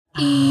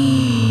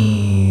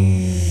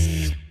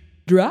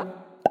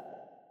Drop.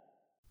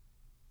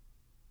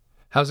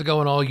 How's it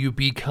going, all you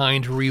Be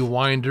Kind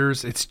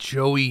Rewinders? It's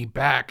Joey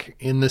back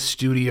in the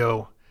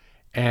studio,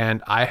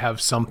 and I have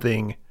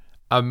something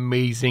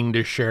amazing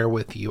to share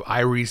with you. I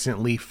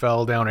recently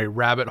fell down a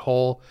rabbit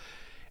hole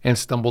and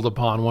stumbled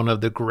upon one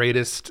of the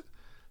greatest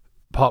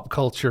pop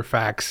culture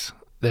facts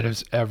that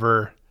has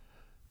ever...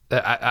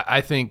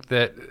 I think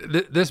that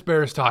this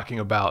bears talking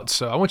about.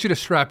 So I want you to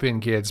strap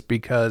in, kids,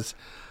 because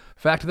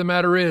fact of the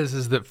matter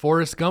is that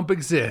Forrest Gump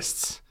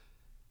exists,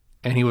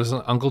 and he was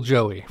Uncle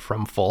Joey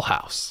from Full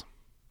House.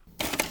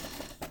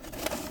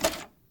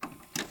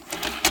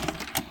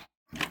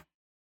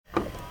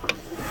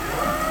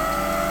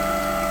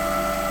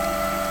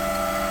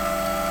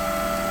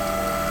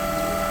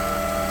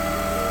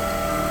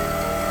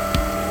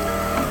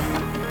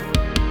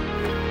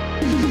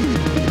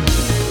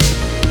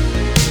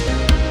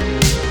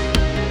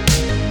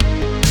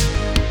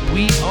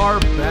 We are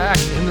back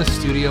in the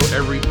studio,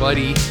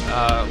 everybody.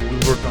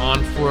 We were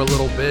gone for a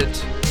little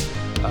bit.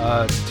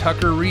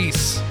 Tucker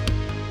Reese,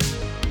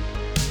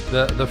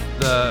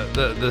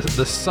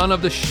 the son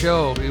of the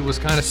show, he was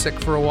kind of sick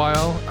for a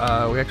while.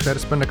 We actually had to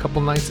spend a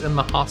couple nights in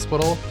the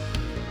hospital,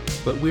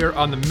 but we are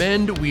on the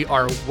mend. We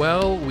are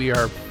well. We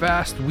are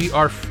fast. We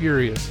are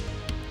furious.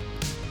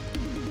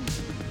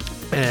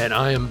 And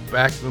I am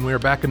back, and we are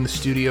back in the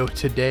studio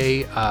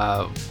today,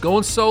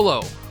 going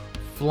solo,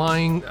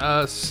 flying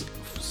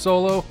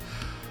solo.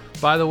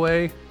 By the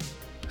way,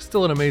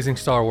 still an amazing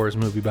Star Wars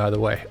movie, by the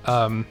way.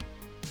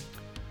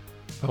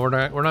 But we're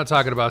not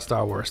talking about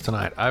Star Wars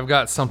tonight. I've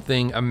got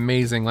something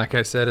amazing, like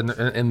I said in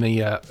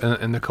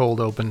the cold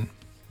open.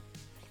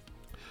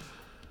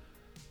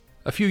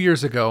 A few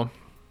years ago,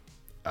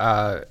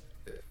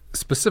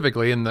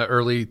 specifically in the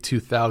early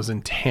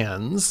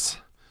 2010s,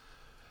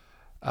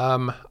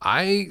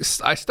 I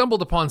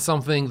stumbled upon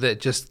something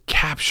that just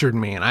captured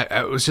me, and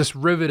I was just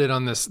riveted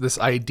on this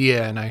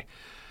idea,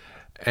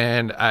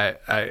 and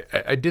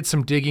I did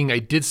some digging, I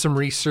did some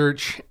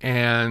research,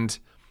 and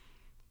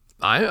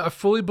I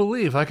fully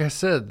believe, like I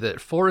said,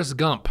 that Forrest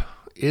Gump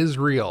is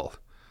real.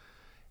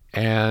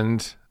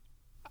 And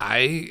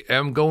I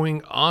am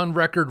going on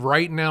record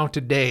right now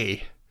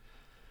today.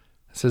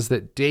 It says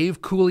that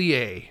Dave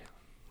Coulier,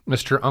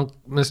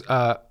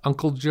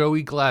 Uncle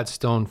Joey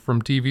Gladstone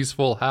from TV's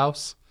Full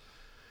House,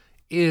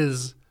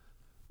 is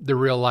the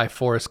real life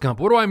Forrest Gump.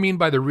 What do I mean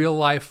by the real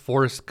life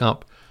Forrest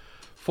Gump?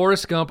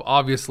 Forrest Gump,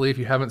 obviously, if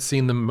you haven't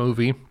seen the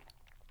movie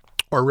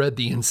or read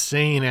the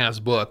insane ass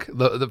book,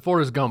 the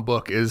Forrest Gump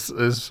book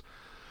is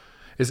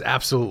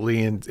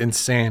absolutely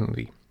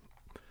insanity.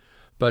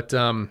 But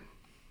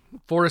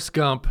Forrest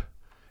Gump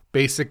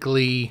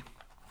basically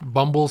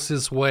bumbles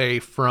his way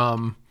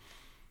from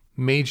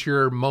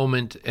major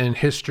moment in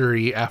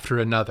history after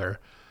another.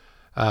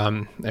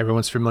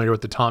 Everyone's familiar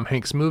with the Tom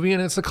Hanks movie,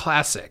 and it's a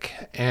classic.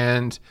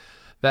 And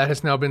that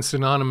has now been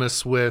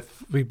synonymous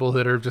with people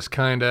that are just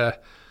kind of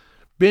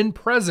been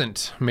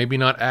present, maybe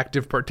not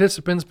active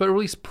participants, but at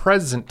least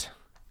present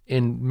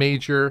in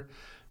major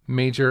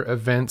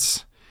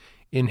events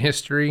in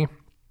history.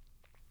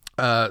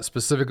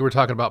 Specifically, we're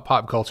talking about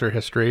pop culture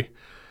history.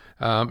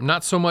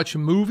 Not so much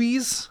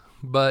movies,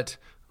 but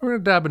we're going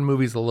to dab in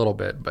movies a little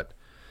bit. But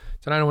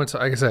tonight, I want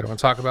to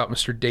talk about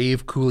Mr.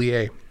 Dave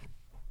Coulier.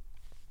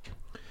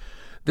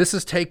 This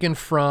is taken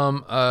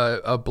from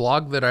a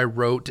blog that I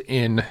wrote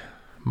in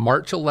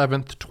March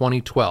 11th,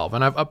 2012,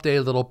 and I've updated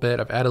a little bit.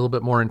 I've added a little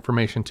bit more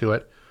information to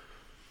it.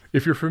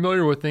 If you're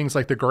familiar with things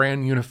like the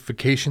grand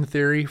unification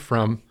theory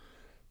from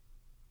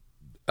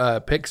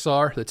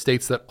Pixar, that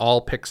states that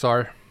all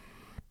Pixar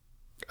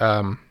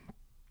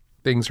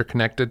things are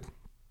connected,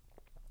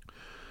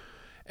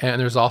 and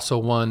there's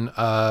also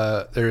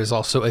there is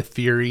also a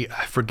theory,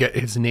 I forget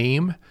his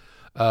name,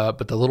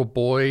 but the little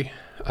boy,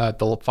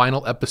 the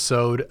final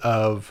episode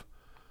of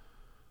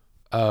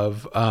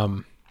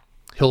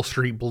Hill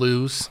Street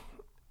Blues,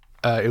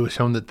 it was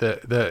shown that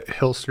the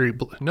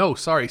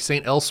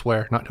St.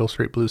 Elsewhere, not Hill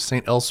Street Blues,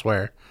 St.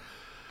 Elsewhere,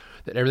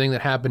 that everything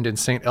that happened in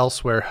St.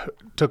 Elsewhere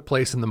took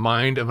place in the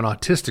mind of an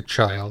autistic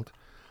child.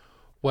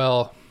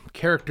 Well,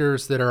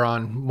 characters that are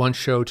on one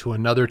show to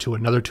another, to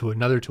another, to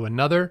another, to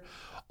another,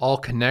 all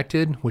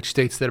connected, which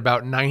states that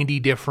about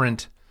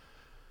 90%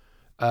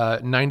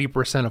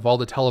 of all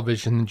the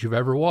television that you've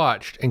ever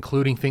watched,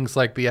 including things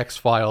like The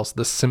X-Files,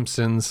 The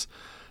Simpsons,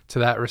 to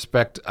that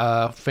respect,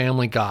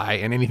 Family Guy,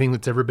 and anything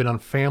that's ever been on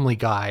Family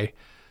Guy,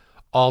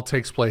 all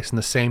takes place in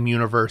the same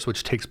universe,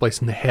 which takes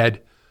place in the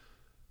head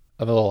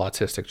of a little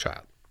autistic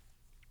child.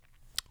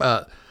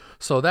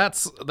 So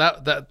those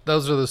are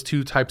those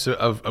two types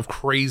of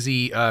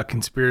crazy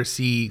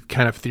conspiracy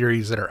kind of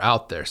theories that are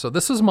out there. So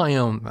this is my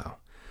own, though.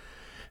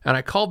 And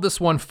I called this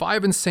one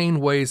 5 Insane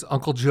Ways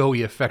Uncle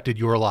Joey Affected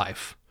Your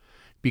Life.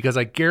 Because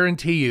I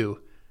guarantee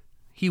you,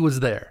 he was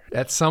there.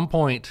 At some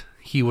point,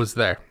 he was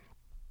there.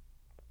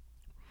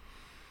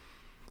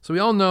 So we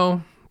all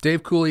know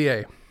Dave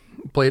Coulier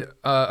played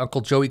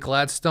Uncle Joey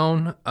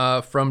Gladstone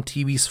from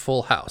TV's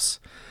Full House.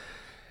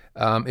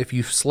 If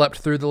you've slept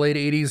through the late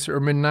 80s or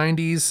mid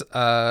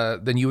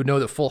 90s, then you would know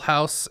that Full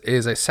House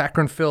is a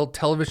saccharine-filled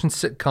television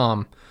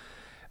sitcom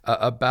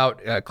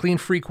about clean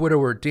freak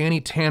widower Danny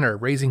Tanner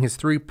raising his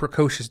 3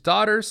 precocious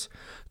daughters,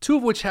 2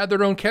 of which had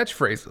their own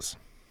catchphrases.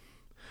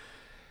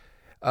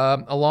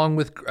 Along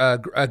with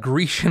a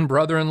Grecian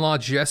brother-in-law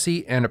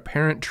Jesse and a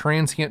parent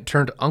transient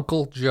turned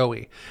Uncle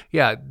Joey.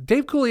 Yeah,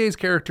 Dave Coulier's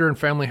character in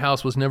Family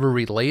House was never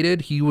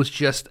related. He was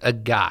just a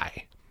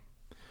guy.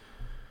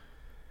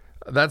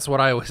 That's what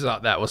I always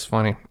thought that was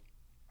funny.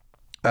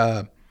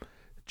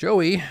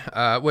 Joey,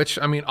 which,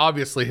 I mean,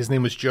 obviously his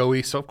name was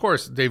Joey, so of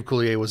course Dave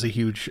Coulier was a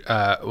huge,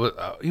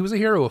 he was a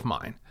hero of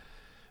mine.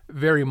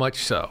 Very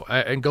much so.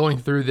 And going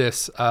through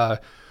this,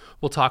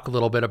 we'll talk a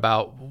little bit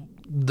about,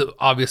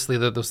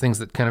 those things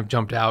that kind of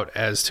jumped out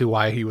as to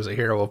why he was a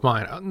hero of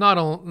mine. Not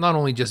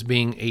only just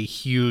being a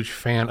huge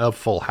fan of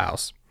Full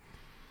House.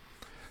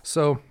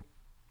 So,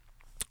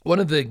 one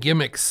of the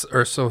gimmicks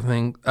or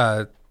something,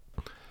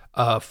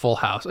 Full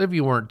House, if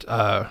you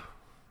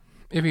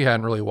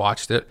hadn't really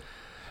watched it,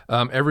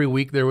 every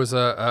week there was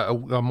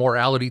a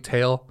morality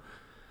tale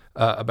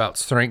about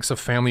strengths of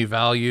family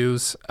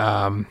values,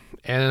 and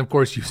of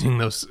course using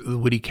those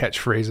witty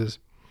catchphrases.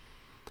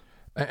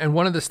 And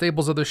one of the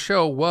staples of the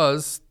show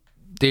was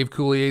Dave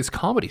Coulier's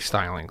comedy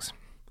stylings.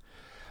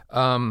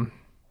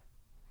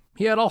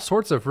 He had all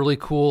sorts of really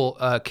cool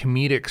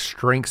comedic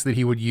strengths that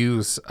he would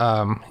use.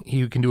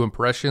 He can do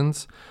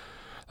impressions,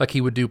 like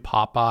he would do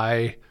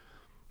Popeye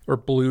or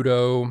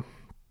Bluto,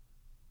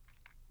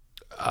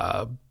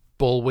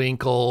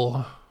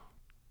 Bullwinkle,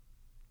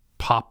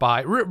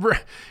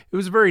 Popeye. It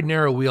was a very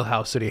narrow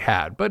wheelhouse that he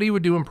had, but he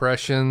would do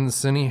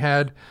impressions, and he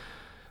had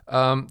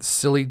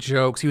silly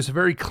jokes. He was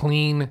very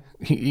clean.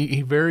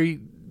 He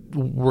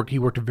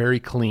worked very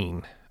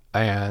clean,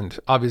 and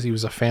obviously he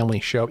was a family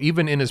show.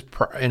 Even in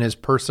his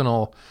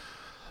personal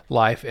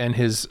life and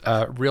his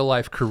real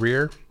life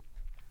career,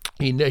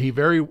 he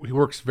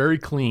works very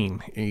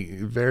clean.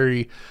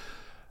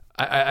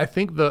 I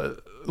think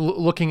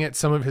looking at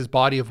some of his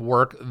body of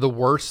work, the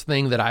worst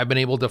thing that I've been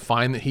able to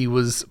find that he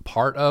was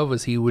part of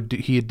was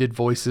he did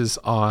voices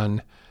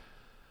on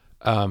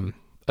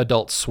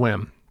Adult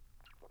Swim,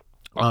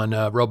 on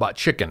Robot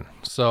Chicken.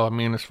 So I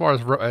mean, as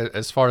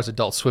far as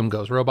Adult Swim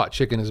goes, Robot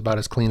Chicken is about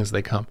as clean as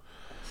they come.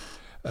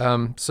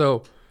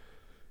 So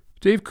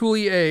Dave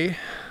Coulier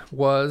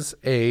was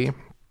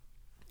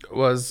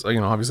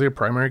obviously a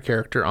primary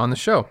character on the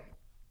show.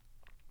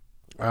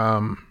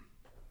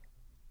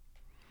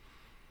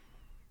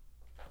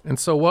 And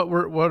so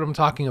what I'm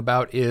talking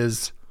about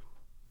is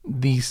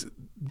these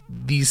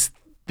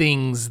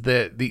things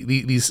that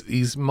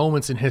these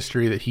moments in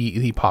history that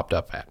he popped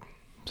up at.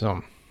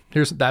 So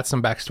that's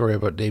some backstory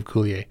about Dave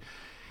Coulier.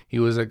 He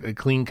was a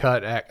clean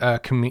cut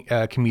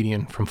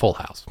comedian from Full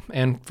House,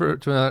 and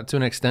to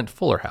an extent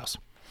Fuller House.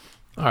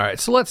 All right,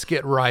 so let's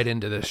get right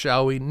into this,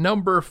 shall we?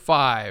 Number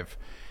 5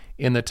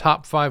 in the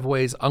top 5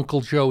 ways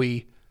Uncle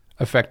Joey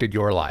affected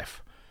your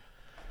life.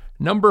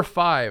 Number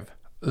 5,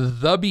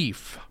 the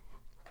beef.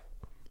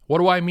 What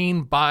do I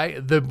mean by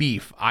the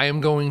beef? I am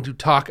going to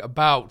talk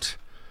about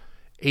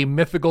a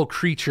mythical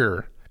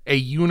creature, a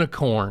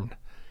unicorn,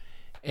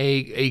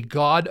 a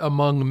god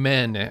among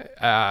men.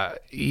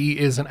 He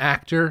is an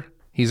actor.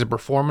 He's a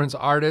performance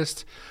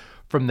artist.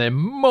 From the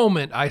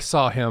moment I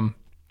saw him,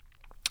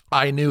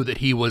 I knew that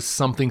he was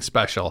something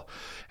special.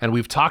 And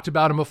we've talked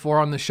about him before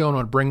on the show, and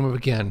I'll bring him up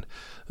again.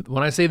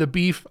 When I say the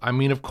beef, I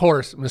mean, of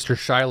course, Mr.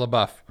 Shia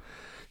LaBeouf.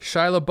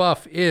 Shia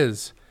LaBeouf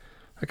is,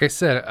 like I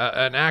said,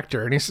 an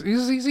actor, and he's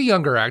a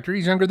younger actor.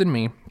 He's younger than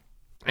me,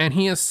 and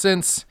he has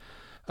since,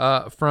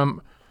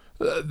 from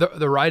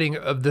the writing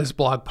of this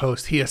blog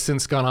post, he has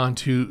since gone on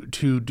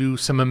to do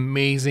some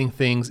amazing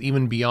things,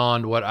 even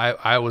beyond what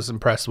I was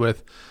impressed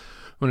with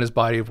when his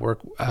body of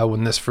work,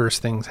 when this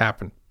first things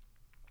happened.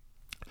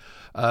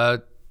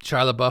 Shia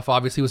LaBeouf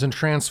obviously was in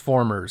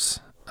Transformers.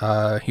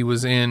 He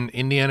was in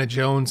Indiana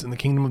Jones and the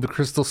Kingdom of the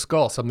Crystal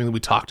Skull, something that we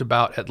talked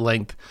about at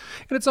length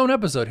in its own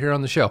episode here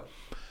on the show.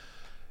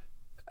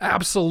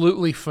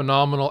 Absolutely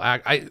phenomenal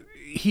act.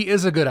 He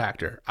is a good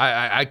actor.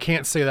 I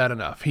can't say that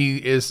enough. He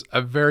is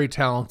a very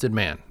talented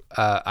man.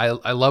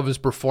 I love his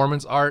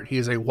performance art. He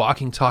is a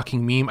walking,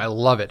 talking meme. I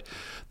love it.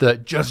 The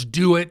 "Just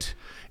Do It"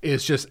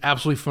 is just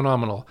absolutely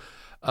phenomenal.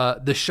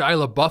 The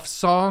Shia LaBeouf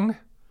song,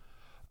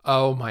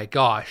 oh my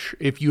gosh.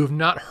 If you have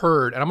not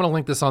heard, and I'm going to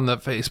link this on the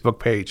Facebook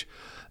page,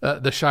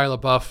 the Shia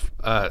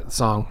LaBeouf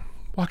song,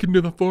 "Walk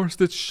into the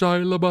Forest," it's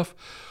Shia LaBeouf.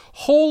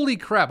 Holy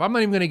crap. I'm not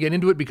even going to get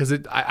into it because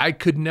I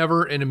could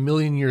never in a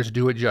million years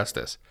do it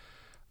justice.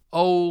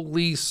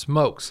 Holy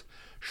smokes.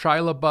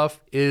 Shia LaBeouf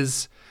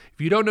is,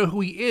 if you don't know who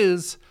he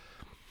is,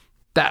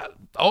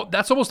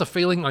 that's almost a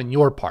failing on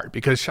your part,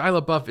 because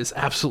Shia LaBeouf is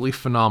absolutely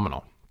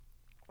phenomenal.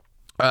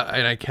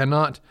 And I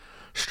cannot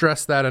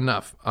stress that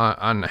enough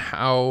on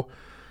how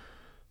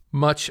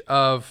much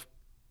of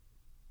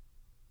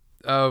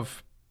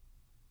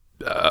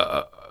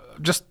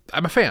just,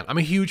 I'm a fan. I'm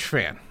a huge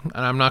fan,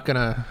 and I'm not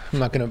gonna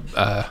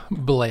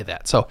belay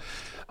that. So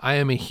I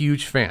am a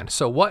huge fan.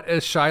 So what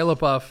is Shia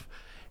LaBeouf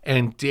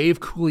and Dave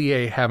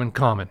Coulier have in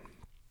common?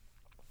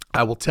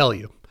 I will tell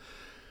you.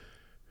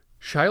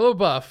 Shia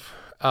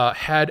LaBeouf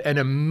had an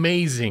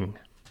amazing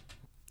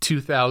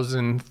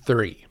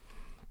 2003.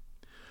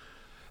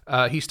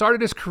 He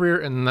started his career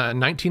in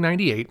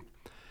 1998.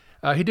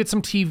 He did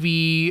some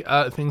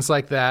TV, things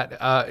like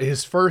that.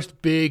 His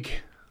first big,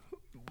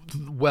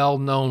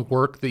 well-known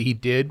work that he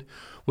did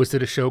was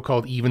at a show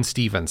called Even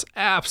Stevens.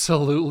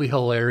 Absolutely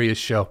hilarious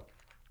show.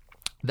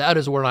 That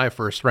is where I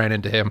first ran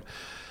into him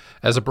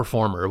as a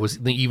performer. It was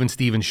the Even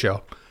Stevens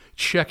show.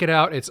 Check it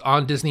out. It's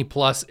on Disney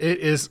Plus. It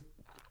is,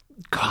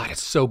 God,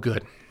 it's so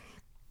good.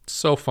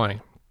 So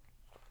funny.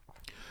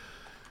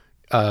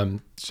 Shia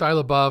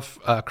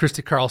LaBeouf,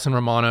 Christy Carlson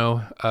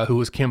Romano, who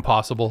was Kim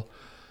Possible.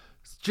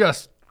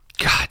 Just,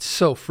 God,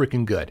 so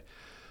freaking good.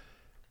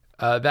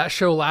 That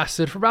show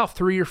lasted for about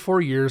 3 or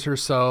 4 years or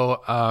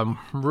so.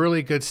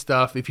 Really good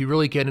stuff. If you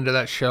really get into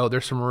that show,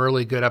 there's some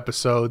really good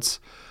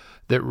episodes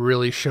that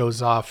really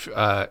shows off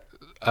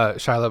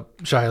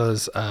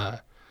Shila's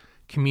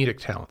comedic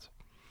talent.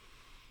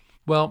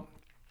 Well,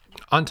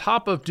 on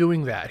top of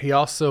doing that, he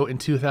also, in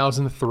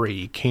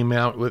 2003, came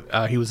out with,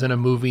 he was in a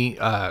movie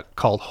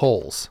called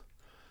Holes.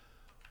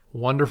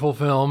 Wonderful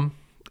film,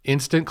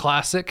 instant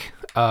classic,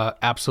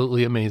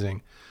 absolutely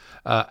amazing.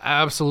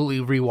 Absolutely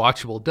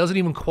rewatchable. Doesn't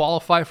even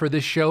qualify for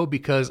this show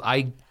because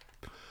I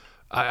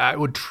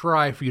would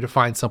try for you to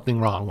find something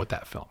wrong with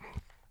that film.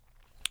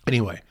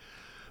 Anyway,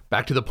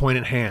 back to the point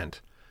at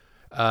hand.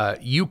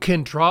 You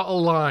can draw a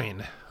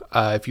line.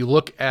 If you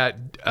look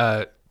at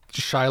Shia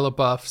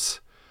LaBeouf's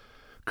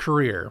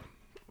career,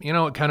 you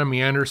know, it kind of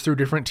meanders through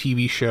different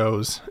TV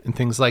shows and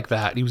things like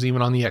that. He was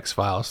even on the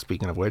X-Files,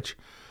 speaking of which.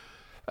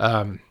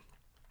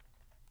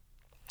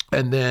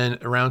 And then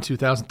around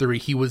 2003,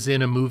 he was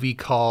in a movie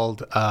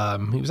called,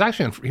 he was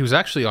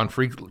actually on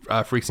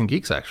Freaks and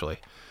Geeks, actually.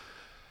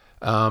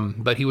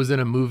 But he was in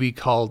a movie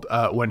called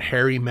When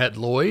Harry Met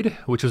Lloyd,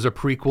 which was a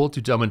prequel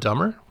to Dumb and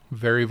Dumber.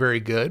 Very, very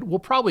good. We'll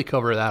probably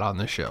cover that on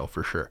this show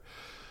for sure.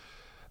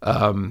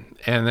 And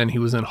then he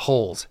was in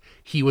Holes.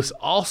 He was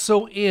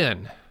also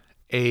in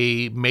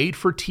a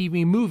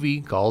made-for-TV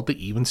movie called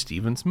The Even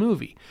Stevens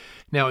Movie.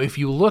 Now, if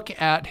you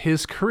look at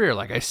his career,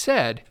 like I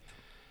said,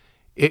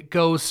 it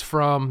goes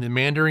from the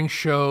meandering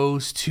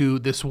shows to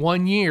this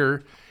 1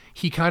 year,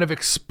 he kind of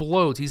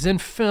explodes. He's in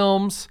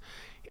films.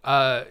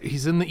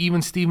 He's in the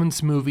Even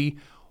Stevens Movie.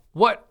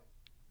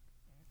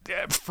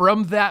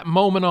 From that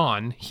moment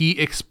on, he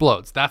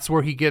explodes. That's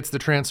where he gets the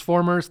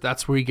Transformers.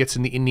 That's where he gets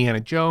into Indiana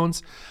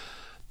Jones.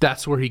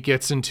 That's where he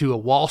gets into a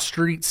Wall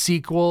Street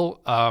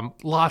sequel.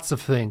 Lots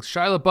of things.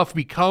 Shia LaBeouf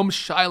becomes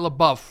Shia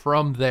LaBeouf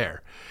from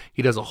there.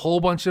 He does a whole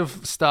bunch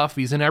of stuff.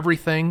 He's in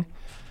everything.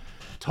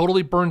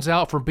 Totally burns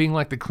out from being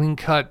like the clean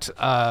cut,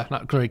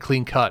 not really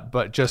clean cut,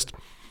 but just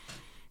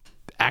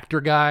actor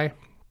guy.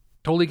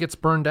 Totally gets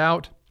burned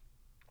out.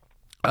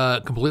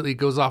 Completely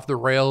goes off the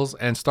rails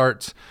and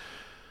starts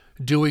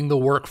doing the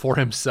work for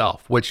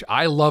himself, which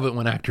I love it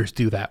when actors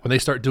do that, when they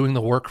start doing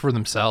the work for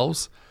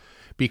themselves,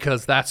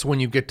 because that's when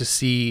you get to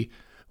see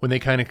when they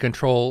kind of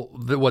control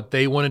what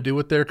they want to do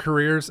with their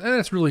careers. And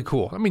it's really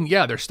cool. I mean,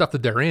 yeah, there's stuff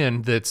that they're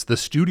in that's the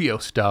studio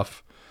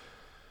stuff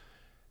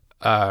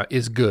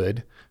is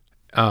good.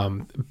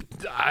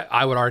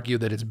 I would argue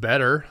that it's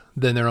better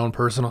than their own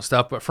personal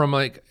stuff, but from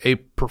like a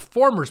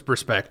performer's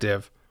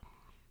perspective,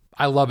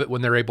 I love it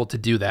when they're able to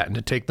do that and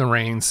to take the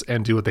reins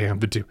and do what they have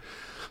to do.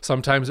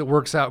 Sometimes it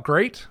works out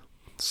great,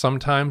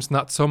 sometimes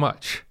not so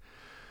much.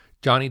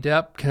 Johnny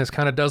Depp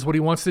kind of does what he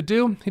wants to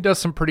do. He does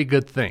some pretty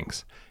good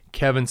things.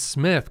 Kevin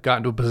Smith got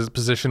into a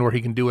position where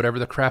he can do whatever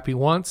the crap he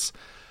wants.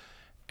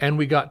 And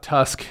we got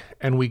Tusk,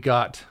 and we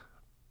got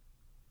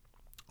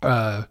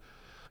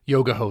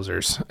yoga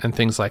hosers and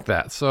things like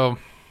that. So,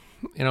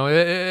 you know,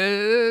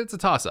 it's a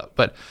toss-up.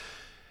 But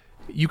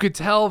you could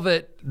tell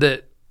that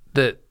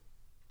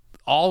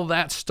all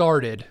that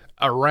started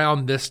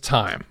around this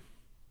time.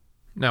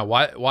 Now,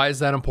 why is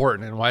that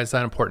important? And why is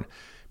that important?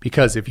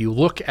 Because if you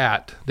look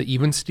at the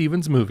Even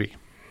Stevens Movie,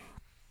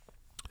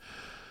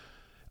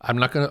 I'm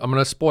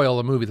gonna spoil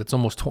a movie that's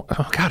almost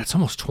it's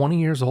almost 20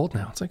 years old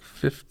now. It's like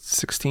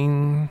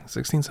 16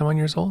 some odd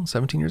years old,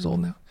 17 years old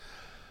now.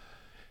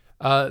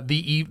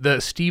 The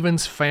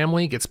Stevens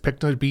family gets picked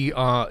to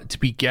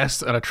be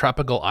guests at a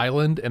tropical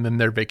island, and then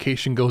their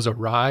vacation goes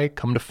awry.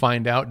 Come to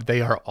find out,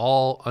 they are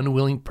all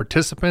unwilling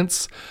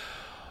participants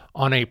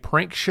on a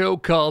prank show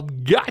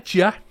called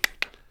Gotcha,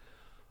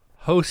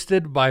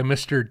 hosted by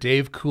Mr.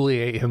 Dave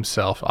Coulier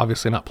himself.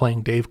 Obviously not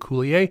playing Dave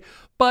Coulier,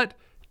 but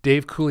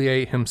Dave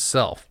Coulier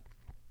himself.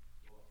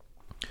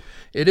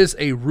 It is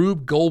a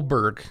Rube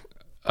Goldberg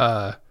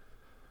thing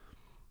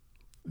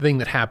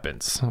that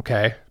happens,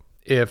 okay?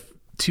 If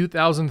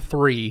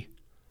 2003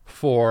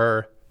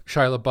 for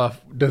Shia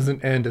LaBeouf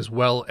doesn't end as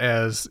well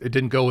as it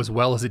didn't go as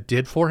well as it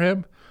did for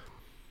him,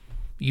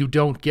 you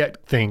don't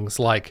get things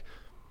like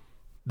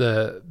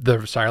the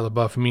Shia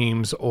LaBeouf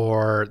memes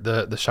or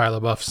the Shia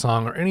LaBeouf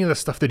song or any of the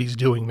stuff that he's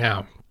doing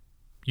now.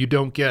 You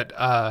don't get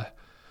oh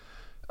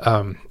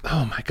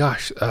my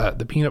gosh,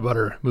 the peanut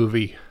butter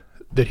movie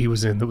that he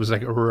was in that was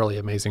like a really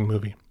amazing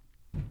movie.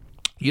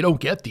 You don't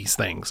get these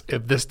things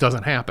if this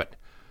doesn't happen.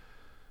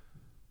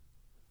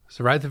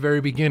 So right at the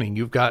very beginning,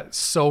 you've got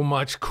so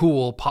much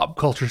cool pop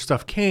culture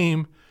stuff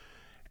came,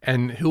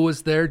 and who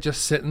was there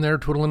just sitting there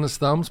twiddling his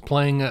thumbs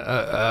playing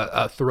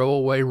a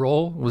throwaway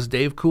role was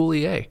Dave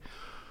Coulier.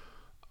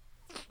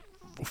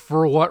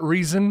 For what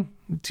reason?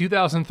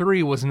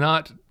 2003 was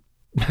not...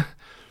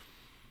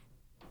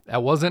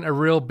 That wasn't a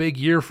real big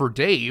year for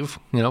Dave.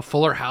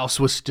 Fuller House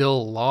was still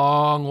a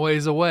long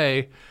ways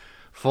away.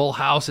 Full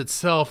House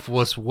itself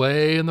was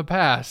way in the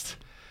past.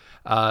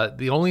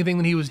 The only thing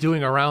that he was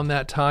doing around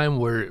that time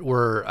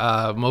were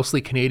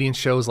mostly Canadian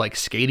shows like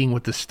Skating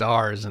with the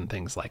Stars and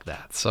things like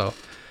that. So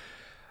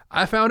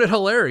I found it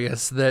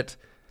hilarious that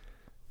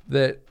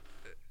it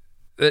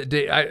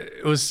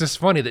was just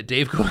funny that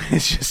Dave Coulier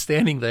is just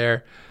standing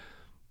there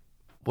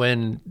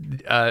when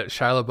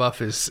Shia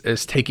LaBeouf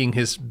is taking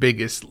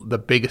the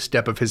biggest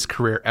step of his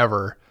career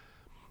ever,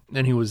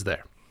 and he was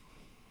there.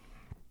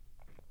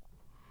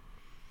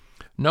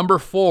 Number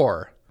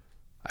 4.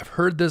 I've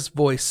heard this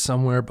voice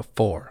somewhere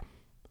before.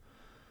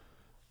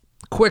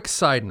 Quick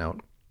side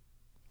note.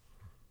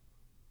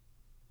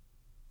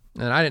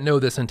 And I didn't know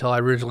this until I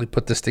originally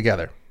put this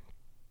together.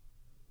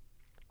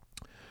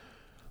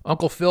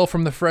 Uncle Phil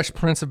from The Fresh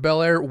Prince of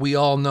Bel-Air, we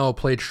all know,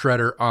 played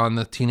Shredder on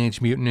the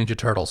Teenage Mutant Ninja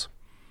Turtles.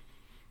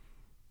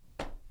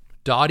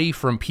 Dottie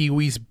from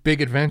Pee-wee's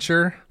Big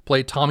Adventure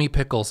played Tommy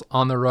Pickles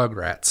on the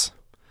Rugrats.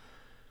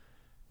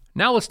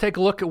 Now let's take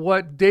a look at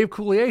what Dave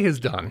Coulier has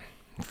done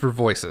for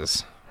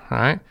voices. All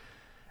right.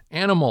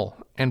 Animal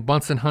and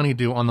Bunsen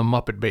Honeydew on the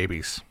Muppet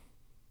Babies.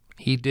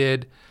 He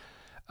did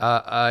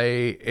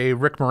a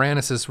Rick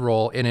Moranis'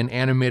 role in an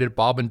animated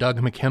Bob and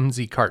Doug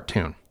McKenzie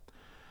cartoon.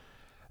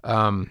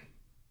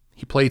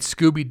 He played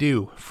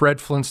Scooby-Doo, Fred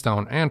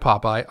Flintstone, and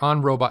Popeye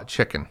on Robot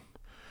Chicken.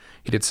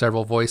 He did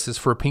several voices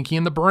for Pinky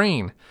and the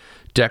Brain,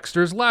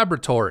 Dexter's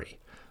Laboratory,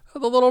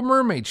 The Little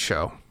Mermaid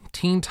Show,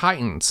 Teen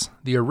Titans,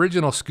 the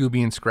original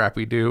Scooby and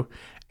Scrappy-Doo,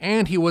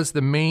 and he was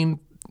the main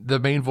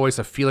voice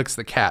of Felix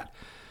the Cat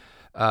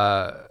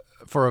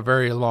for a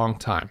very long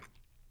time.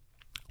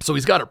 So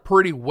he's got a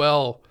pretty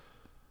well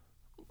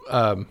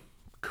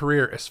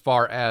career as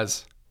far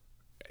as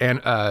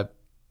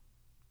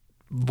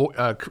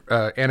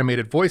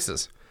animated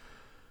voices.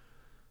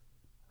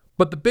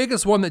 But the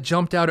biggest one that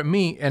jumped out at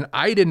me, and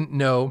I didn't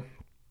know,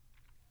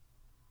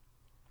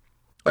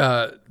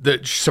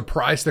 that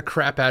surprised the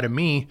crap out of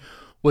me,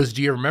 was,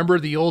 do you remember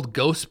the old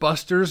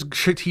Ghostbusters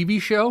TV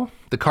show?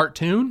 The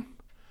cartoon?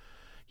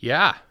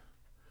 Yeah.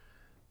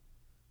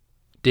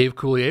 Dave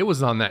Coulier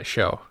was on that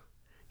show.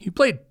 He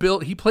played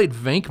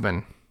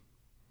Venkman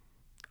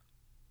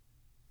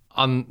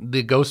on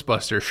the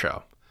Ghostbusters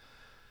show.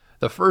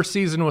 The first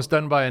season was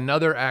done by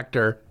another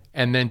actor,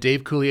 and then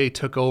Dave Coulier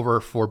took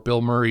over for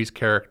Bill Murray's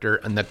character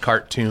in the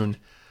cartoon,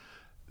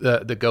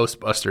 the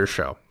Ghostbusters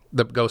show,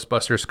 the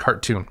Ghostbusters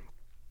cartoon.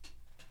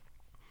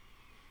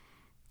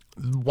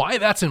 Why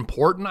that's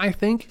important, I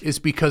think, is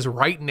because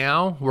right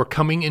now we're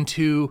coming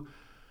into,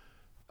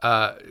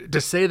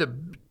 to say that,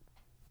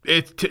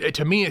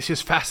 to me, it's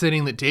just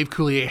fascinating that Dave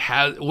Coulier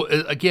has,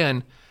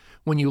 again,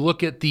 when you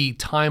look at the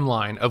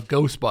timeline of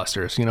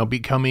Ghostbusters,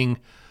 becoming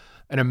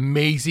an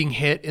amazing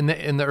hit in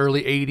the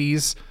early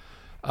 80s,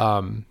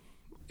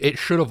 it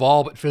should have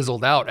all but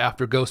fizzled out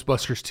after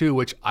Ghostbusters 2,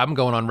 which I'm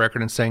going on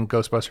record and saying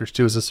Ghostbusters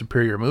 2 is a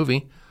superior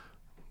movie.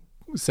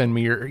 Send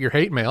me your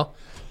hate mail.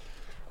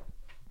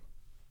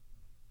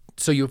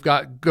 So you've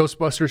got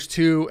Ghostbusters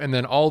 2 and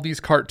then all these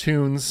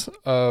cartoons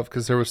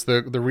because there was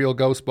the real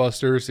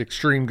Ghostbusters,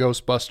 Extreme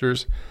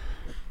Ghostbusters,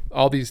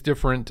 all these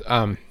different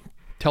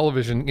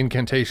television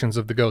incantations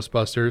of the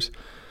Ghostbusters,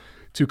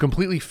 to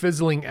completely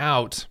fizzling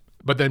out,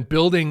 but then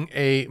building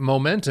a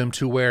momentum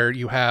to where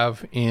you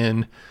have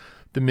in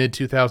the mid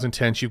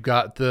 2010s, you've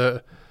got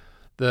the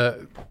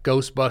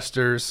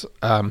Ghostbusters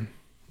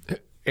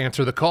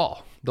Answer the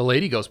Call, the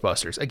Lady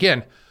Ghostbusters.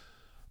 Again,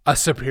 a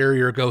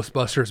superior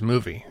Ghostbusters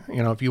movie.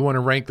 If you want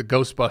to rank the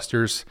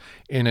Ghostbusters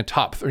in a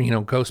top,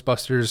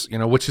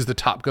 Ghostbusters, which is the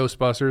top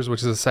Ghostbusters, which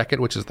is the second,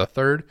 which is the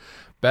third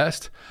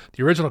best,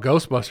 the original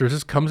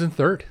Ghostbusters comes in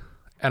third.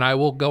 And I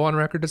will go on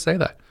record to say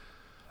that.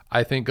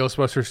 I think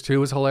Ghostbusters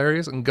 2 is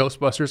hilarious, and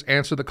Ghostbusters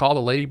Answer the Call, the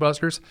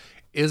Ladybusters,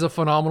 is a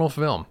phenomenal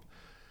film.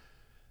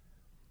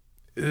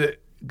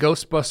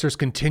 Ghostbusters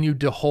continued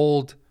to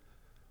hold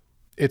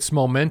its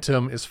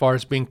momentum as far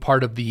as being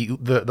part of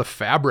the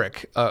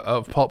fabric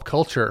of pulp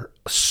culture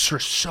for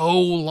so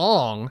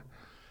long,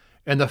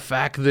 and the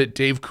fact that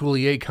Dave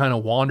Coulier kind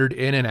of wandered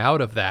in and out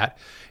of that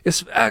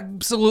is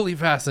absolutely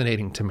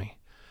fascinating to me.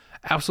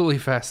 Absolutely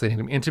fascinating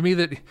to me. And to me,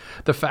 that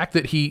the fact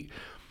that he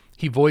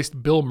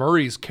voiced Bill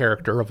Murray's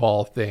character of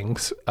all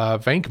things,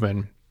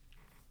 Venkman,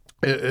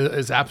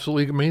 is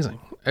absolutely amazing.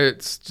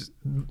 It's just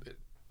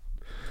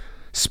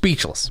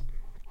speechless.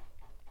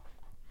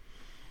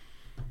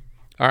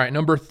 All right,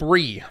 number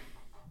 3,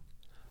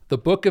 The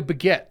Book of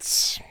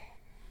Baguettes.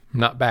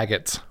 Not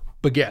baguettes,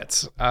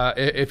 baguettes.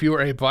 If you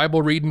are a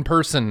Bible reading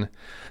person,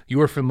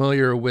 you are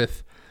familiar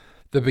with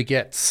the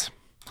Baguettes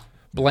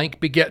blank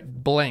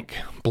beget blank.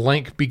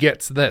 Blank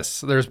begets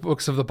this. There's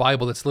books of the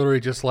Bible that's literally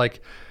just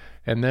like,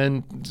 and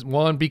then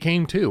 1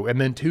 became 2,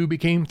 and then 2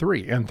 became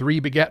 3, and 3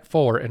 beget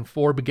 4, and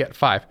 4 beget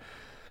 5.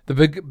 The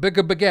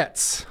bigger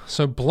begets.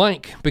 So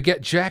blank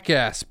beget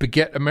Jackass,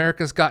 beget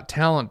America's Got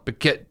Talent,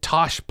 beget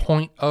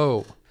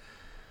Tosh.0.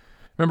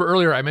 Remember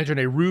earlier I mentioned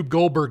a Rube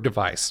Goldberg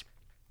device.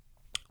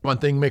 One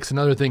thing makes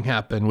another thing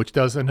happen, which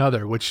does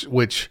another,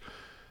 which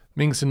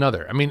means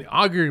another. I mean,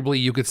 arguably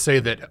you could say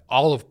that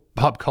all of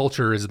pop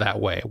culture is that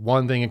way.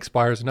 One thing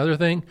inspires another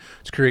thing,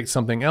 which creates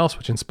something else,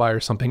 which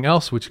inspires something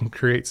else, which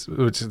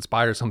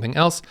inspires something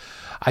else.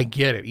 I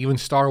get it. Even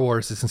Star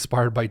Wars is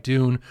inspired by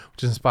Dune,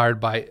 which is inspired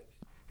by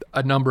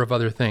a number of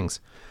other things.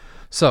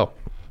 So,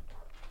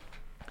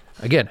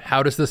 again,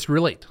 how does this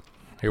relate?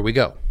 Here we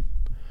go.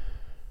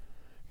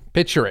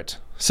 Picture it.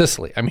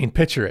 Sicily.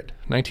 Picture it.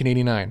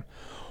 1989.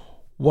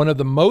 One of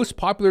the most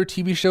popular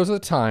TV shows at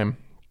the time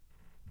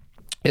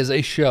is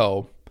a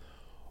show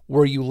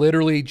where you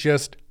literally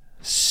just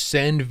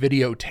send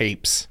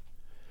videotapes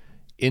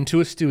into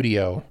a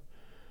studio.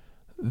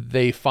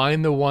 They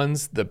find the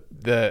ones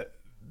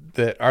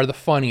that are the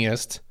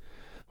funniest,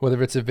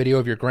 whether it's a video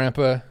of your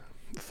grandpa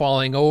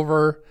falling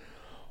over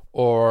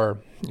or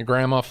your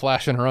grandma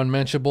flashing her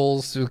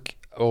unmentionables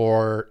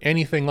or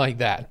anything like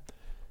that.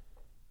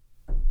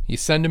 You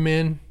send them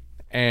in,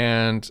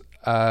 and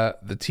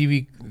the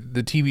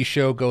TV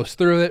show goes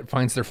through it,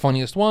 finds their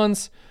funniest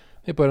ones.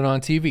 They put it on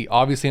TV.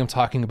 Obviously, I'm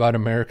talking about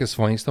America's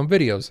Funniest Home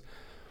Videos,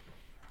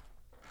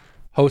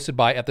 hosted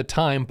by, at the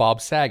time,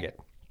 Bob Saget.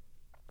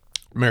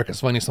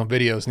 America's Funniest Home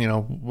Videos,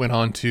 went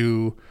on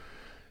to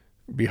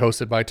be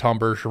hosted by Tom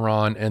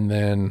Bergeron and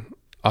then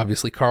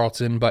obviously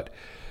Carlton. But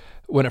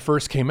when it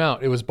first came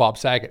out, it was Bob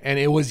Saget, and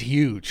it was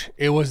huge.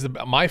 It was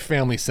my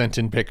family sent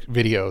in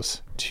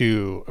videos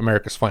to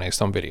America's Funniest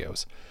Home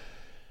Videos.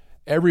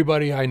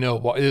 Everybody I know,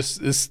 it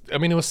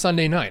was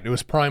Sunday night. It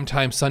was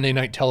primetime Sunday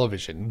night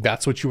television.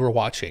 That's what you were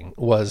watching,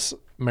 was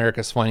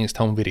America's Funniest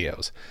Home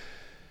Videos.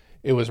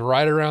 It was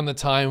right around the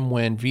time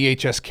when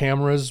VHS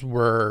cameras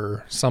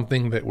were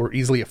something that were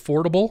easily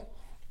affordable.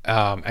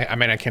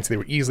 I can't say they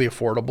were easily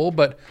affordable,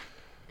 but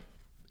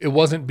it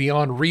wasn't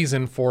beyond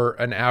reason for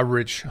an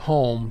average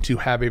home to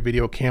have a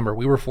video camera.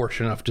 We were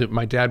fortunate enough to,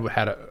 my dad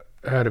had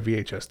a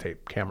VHS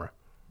tape camera.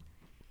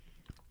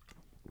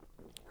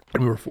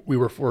 And we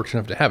were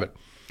fortunate enough to have it.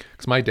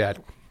 Because my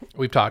dad,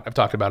 I've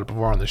talked about it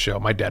before on the show.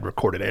 My dad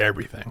recorded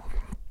everything.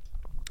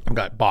 I've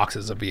got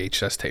boxes of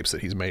VHS tapes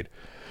that he's made,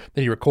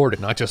 that he recorded,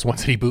 not just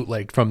ones that he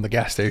bootlegged from the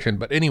gas station.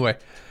 But anyway,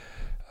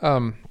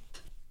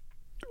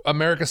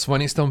 America's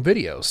Funniest Home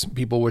Videos.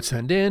 People would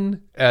send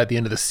in at the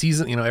end of the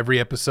season. Every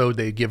episode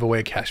they give away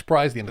a cash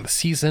prize. At the end of the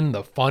season,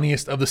 the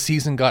funniest of the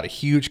season got a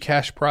huge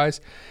cash prize.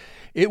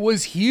 It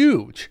was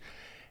huge.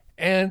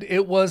 And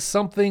it was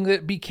something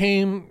that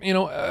became,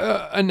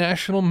 a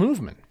national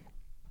movement.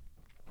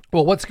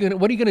 Well, what are you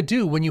going to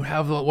do when you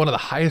have one of the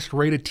highest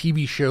rated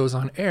TV shows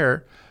on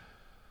air?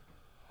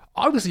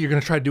 Obviously, you're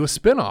going to try to do a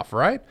spinoff,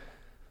 right?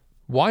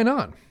 Why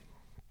not?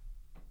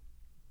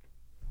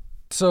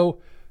 So,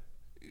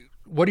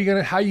 how are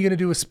you going to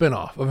do a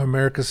spinoff of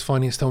America's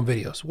Funniest Home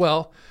Videos?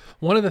 Well,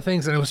 one of the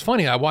things, and it was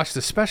funny, I watched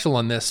a special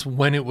on this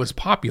when it was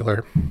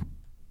popular,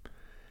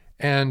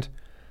 and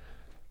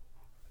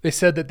they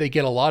said that they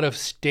get a lot of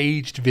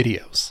staged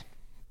videos.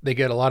 They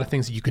get a lot of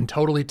things that you can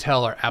totally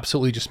tell are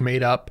absolutely just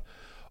made up,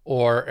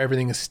 or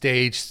everything is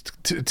staged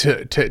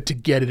to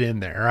get it in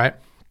there, right?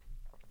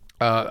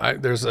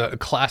 There's a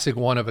classic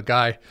one of a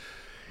guy.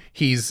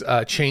 He's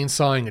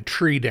chainsawing a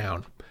tree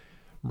down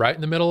right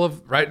in the middle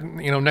of,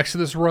 next to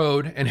this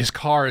road, and his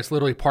car is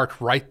literally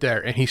parked right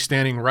there, and he's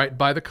standing right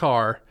by the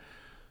car,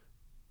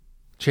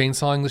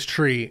 chainsawing this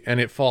tree, and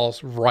it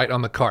falls right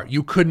on the car.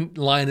 You couldn't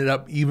line it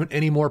up even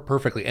any more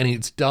perfectly, and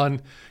it's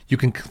done. You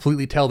can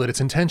completely tell that it's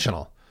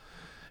intentional.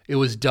 It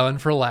was done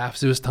for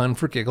laughs. It was done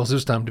for giggles. It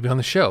was done to be on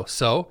the show.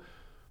 So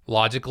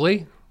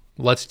logically,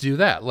 let's do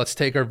that. Let's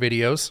take our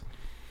videos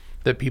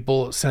that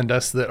people send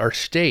us that are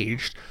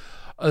staged,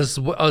 as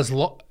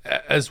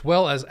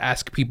well as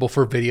ask people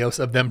for videos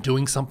of them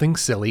doing something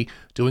silly,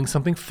 doing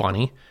something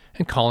funny,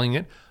 and calling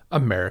it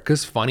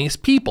America's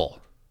Funniest People.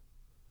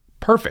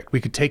 Perfect. We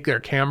could take their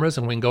cameras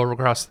and we can go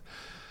across.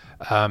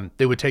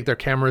 They would take their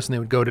cameras and they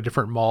would go to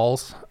different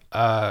malls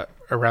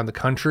around the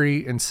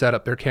country and set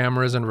up their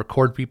cameras and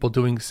record people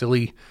doing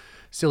silly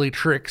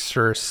tricks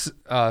or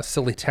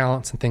silly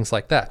talents and things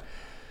like that.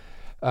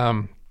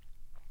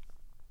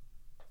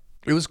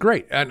 It was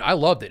great, and I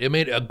loved it. It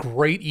made a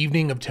great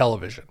evening of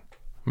television.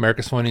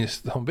 America's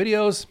Funniest Home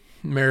Videos,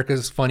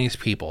 America's Funniest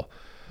People.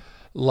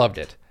 Loved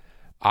it.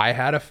 I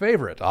had a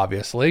favorite,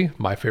 obviously.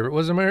 My favorite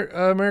was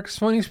America's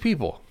Funniest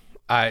People.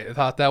 I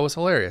thought that was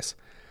hilarious.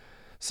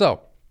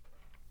 So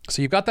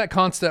you've got that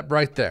concept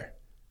right there.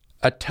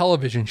 A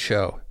television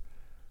show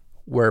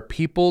where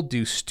people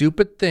do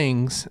stupid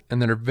things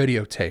and then are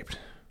videotaped.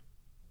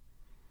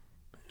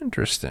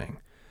 Interesting.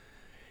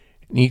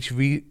 Each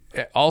video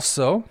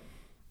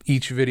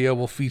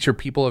will feature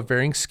people of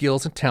varying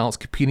skills and talents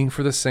competing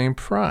for the same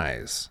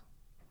prize.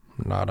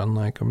 not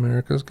unlike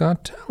America's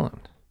Got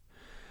Talent.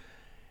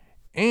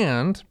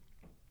 And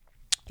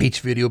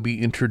each video will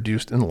be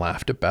introduced and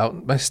laughed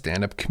about by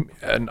stand-up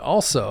and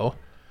also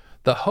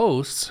the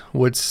hosts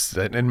would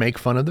sit and make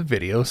fun of the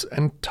videos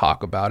and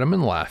talk about them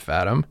and laugh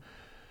at them.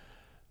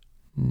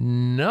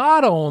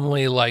 Not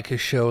only like a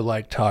show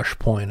like Tosh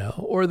Point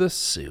or The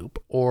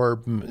Soup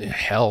or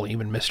hell,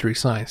 even Mystery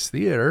Science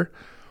Theater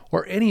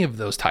or any of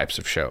those types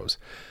of shows.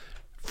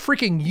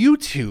 Freaking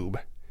YouTube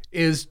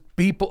is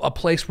a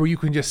place where you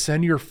can just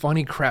send your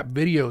funny crap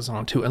videos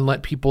onto and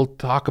let people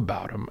talk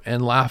about them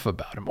and laugh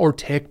about them, or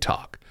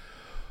TikTok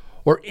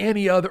or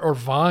any other, or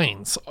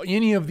Vines,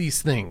 any of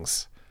these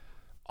things.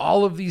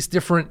 All of these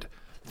different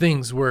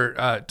things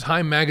where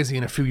Time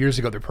Magazine a few years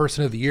ago, the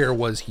person of the year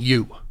was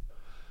you.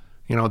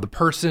 You know, the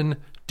person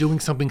doing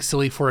something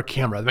silly for a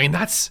camera. I mean,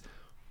 that's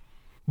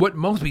what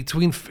most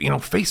between,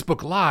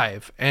 Facebook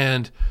Live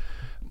and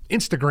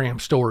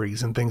Instagram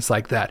stories and things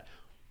like that.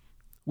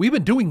 We've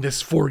been doing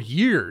this for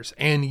years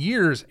and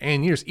years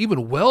and years,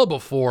 even well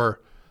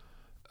before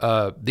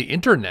the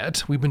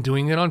internet. We've been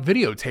doing it on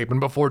videotape, and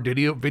before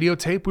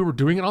videotape, we were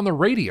doing it on the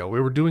radio.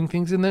 We were doing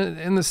things in the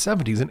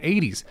 70s and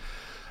 80s.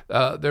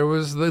 There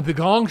was the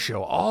Gong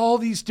Show, all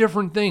these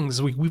different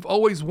things. We've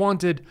always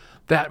wanted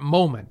that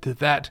moment,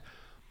 that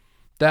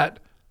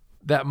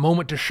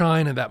moment to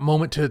shine and that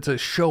moment to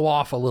show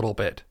off a little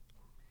bit.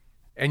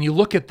 And you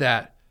look at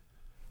that,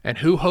 and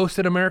who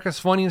hosted America's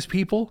Funniest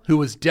People, who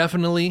was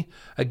definitely,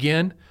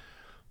 again,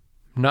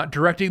 not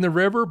directing the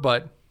river,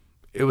 but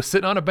it was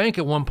sitting on a bank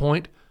at one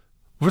point,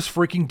 was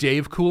freaking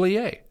Dave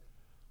Coulier.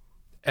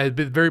 At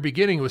the very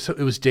beginning, it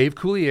was Dave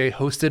Coulier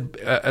hosted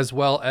as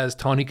well as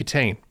Tawny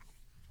Katane.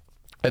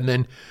 And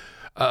then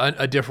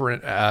a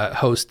different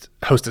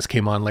hostess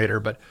came on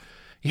later. But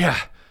yeah,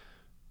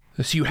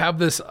 so you have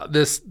this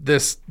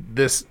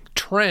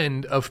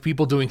trend of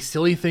people doing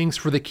silly things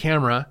for the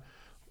camera,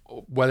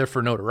 whether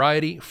for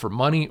notoriety, for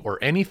money, or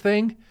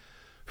anything,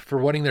 for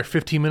wanting their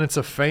 15 minutes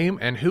of fame.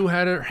 And who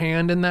had a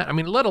hand in that? I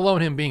mean, let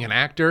alone him being an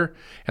actor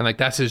and like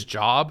that's his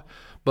job.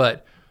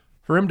 But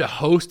for him to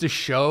host a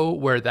show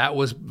where that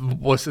was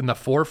in the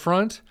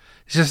forefront,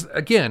 it's just,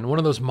 again, one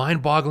of those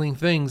mind-boggling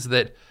things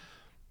that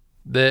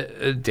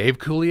Dave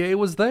Coulier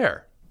was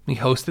there. He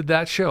hosted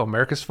that show,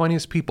 America's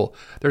Funniest People.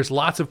 There's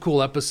lots of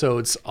cool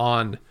episodes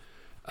on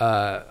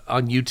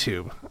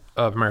YouTube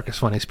of America's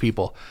Funniest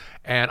People,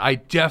 and I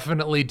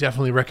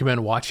definitely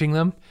recommend watching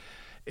them.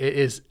 It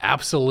is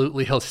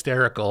absolutely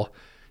hysterical.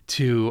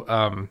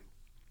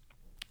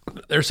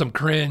 There's some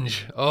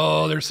cringe.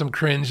 Oh, there's some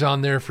cringe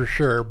on there for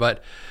sure,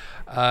 but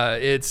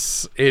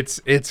it's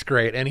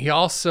great. And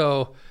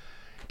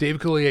Dave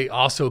Coulier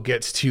also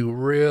gets to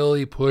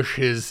really push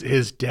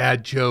his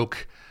dad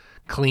joke,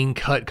 clean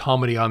cut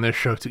comedy on this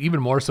show too,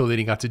 even more so than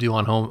he got to do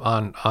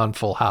on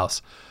Full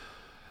House.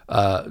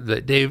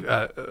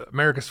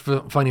 America's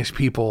Funniest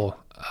People,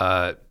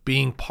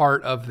 being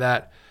part of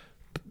that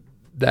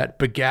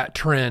begat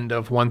trend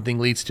of one thing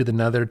leads to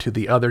another, to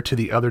the other, to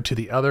the other, to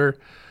the other.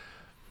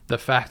 The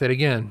fact that,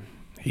 again,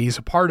 he's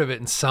a part of it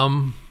in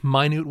some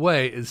minute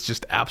way is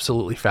just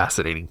absolutely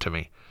fascinating to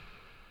me.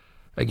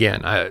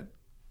 Again,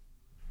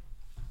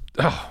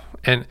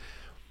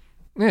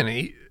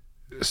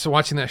 so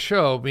watching that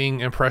show,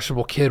 being an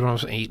impressionable kid when I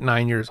was 8,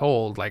 9 years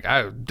old, like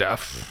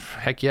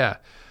heck yeah.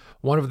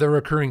 One of the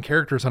recurring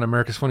characters on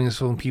America's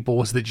Funniest People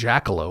was a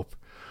jackalope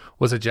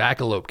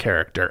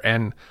character.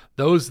 And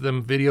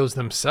them videos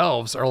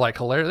themselves are like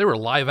hilarious. They were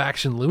live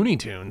action Looney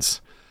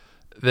Tunes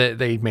that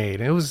they made.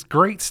 And it was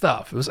great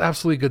stuff. It was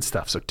absolutely good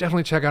stuff. So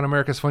definitely check out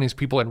America's Funniest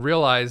People and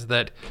realize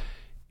that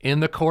in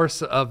the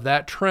course of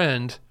that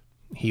trend,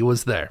 he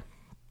was there.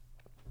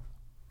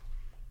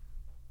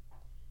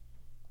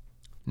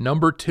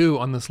 Number 2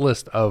 on this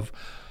list of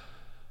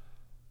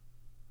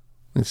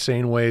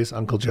insane ways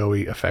Uncle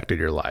Joey affected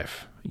your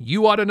life.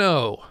 You ought to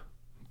know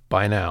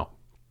by now.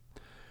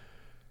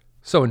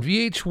 So in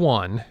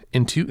VH1,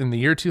 in the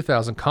year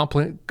 2000,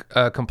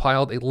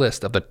 compiled a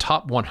list of the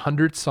top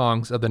 100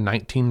 songs of the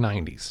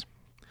 1990s.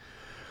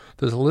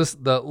 The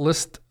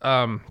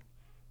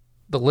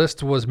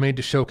list was made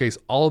to showcase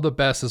all of the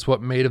best as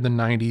what made of the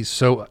 90s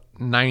so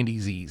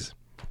 90s-ys.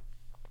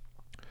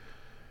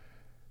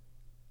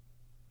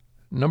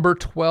 Number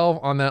 12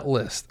 on that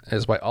list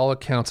is, by all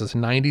accounts, as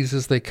 90s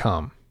as they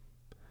come.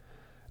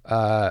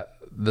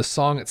 The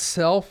song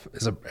itself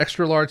is an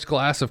extra large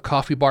glass of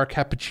coffee bar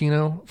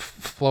cappuccino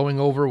flowing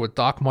over with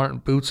Doc Marten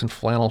boots and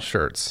flannel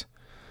shirts.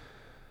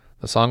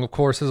 The song, of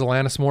course, is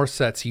Alanis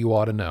Morissette's You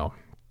Ought to Know.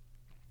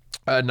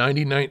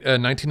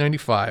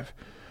 1995,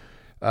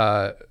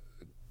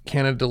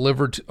 Canada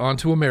delivered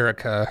onto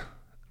America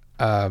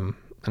a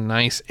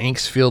nice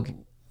angst-filled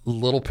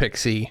little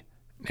pixie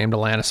named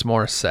Alanis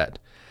Morissette.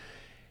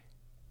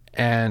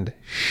 And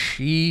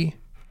she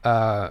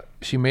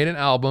made an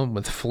album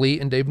with Flea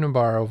and Dave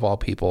Navarro, of all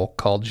people,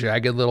 called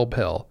Jagged Little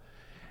Pill.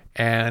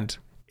 And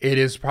it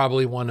is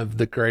probably one of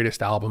the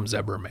greatest albums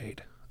ever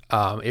made.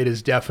 It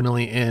is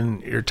definitely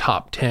in your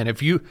top 10.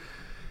 If you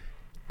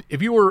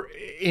were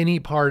any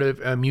part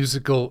of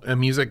music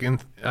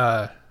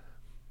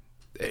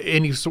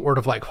any sort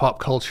of like pop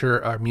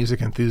culture or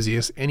music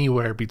enthusiast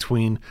anywhere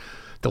between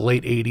the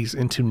late 80s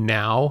into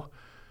now,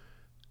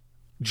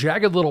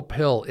 Jagged Little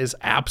Pill is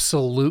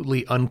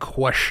absolutely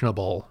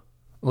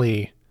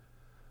unquestionably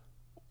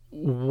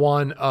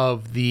one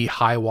of the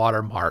high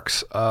water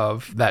marks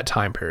of that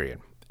time period.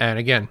 And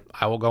again,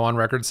 I will go on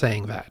record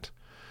saying that.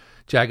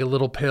 Jagged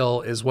Little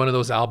Pill is one of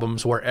those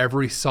albums where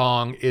every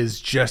song is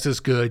just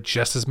as good,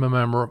 just as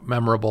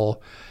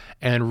memorable,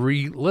 and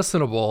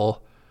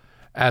re-listenable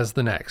as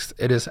the next.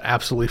 It is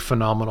absolutely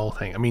phenomenal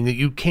thing. I mean,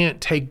 you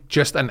can't take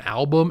just an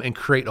album and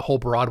create a whole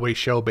Broadway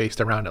show based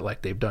around it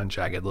like they've done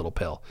Jagged Little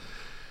Pill.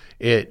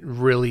 It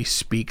really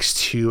speaks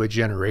to a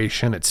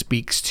generation. It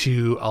speaks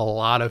to a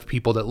lot of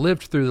people that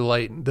lived through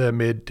the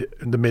mid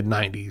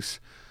 90s,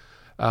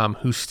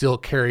 who still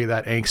carry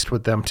that angst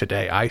with them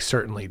today. I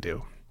certainly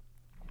do.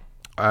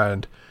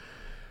 And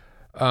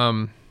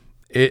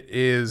it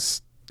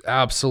is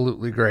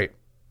absolutely great.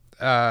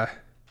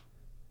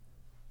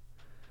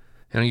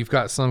 You've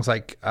got songs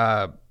like,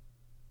 if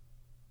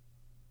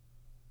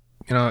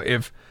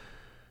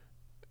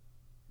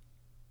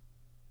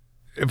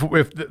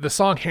the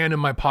song Hand in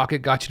My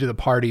Pocket got you to the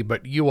party,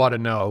 but You Ought to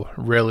Know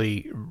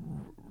really,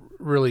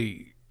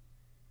 really,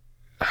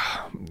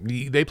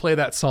 they play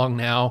that song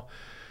now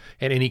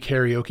at any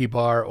karaoke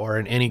bar or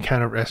in any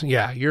kind of restaurant.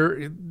 Yeah,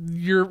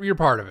 you're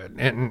part of it.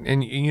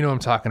 And you know what I'm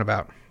talking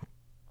about.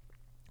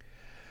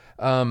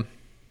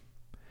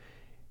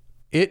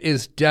 It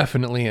is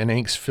definitely an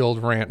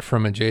angst-filled rant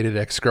from a jaded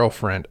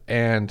ex-girlfriend,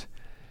 and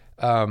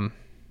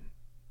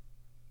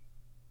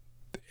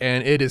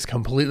it is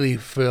completely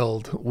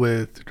filled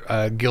with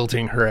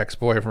guilting her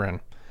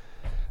ex-boyfriend.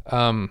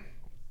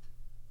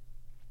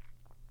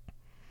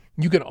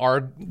 You can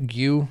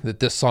argue that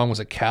this song was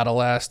a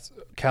catalyst,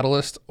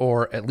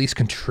 or at least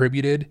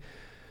contributed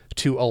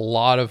to a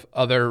lot of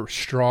other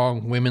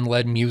strong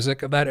women-led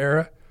music of that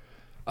era.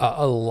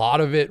 A lot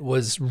of it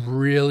was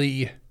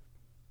really,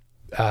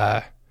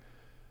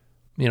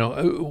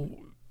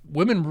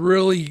 women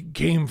really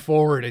came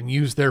forward and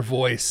used their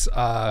voice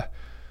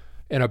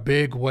in a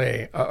big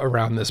way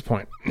around this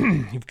point.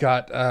 You've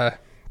got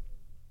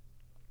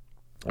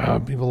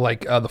people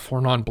like the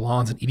Four Non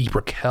Blondes and Edie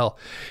Brickell.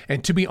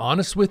 And to be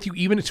honest with you,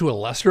 even to a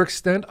lesser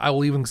extent, I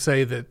will even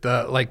say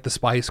that like the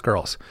Spice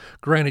Girls.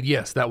 Granted,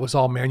 yes, that was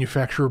all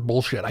manufacturer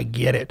bullshit. I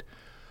get it.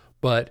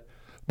 But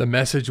the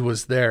message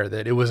was there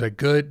that it was a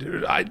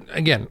good...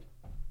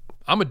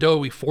 I'm a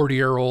doughy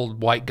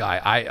 40-year-old white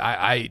guy.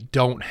 I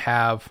don't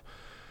have...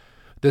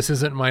 This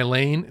isn't my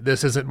lane.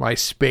 This isn't my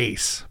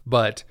space.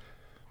 But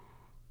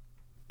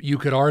you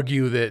could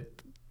argue that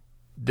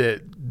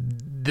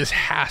this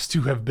has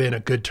to have been a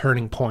good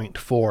turning point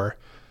for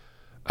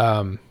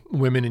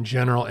women in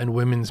general and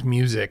women's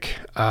music,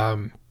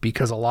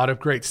 because a lot of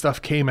great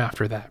stuff came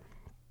after that.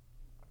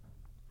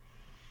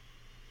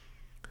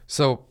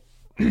 So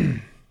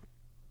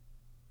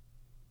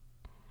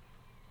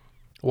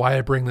why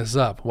I bring this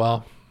up?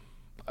 Well,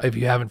 if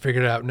you haven't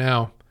figured it out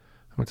now,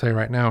 I'm going to tell you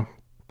right now.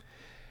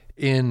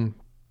 In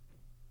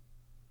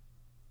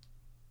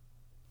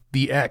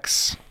the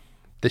ex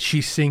that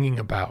she's singing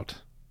about,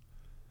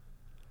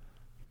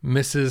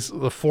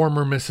 the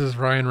former Mrs.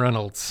 Ryan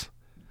Reynolds,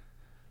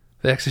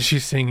 the ex that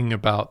she's singing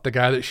about, the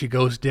guy that she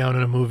goes down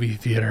in a movie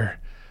theater,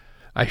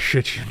 I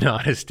shit you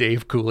not, is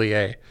Dave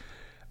Coulier.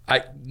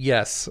 I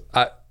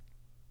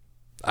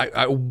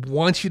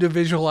want you to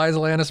visualize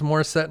Alanis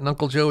Morissette and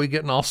Uncle Joey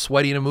getting all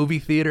sweaty in a movie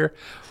theater.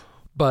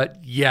 But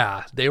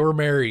yeah, they were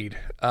married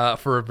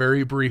for a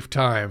very brief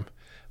time.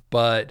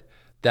 But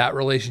that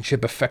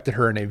relationship affected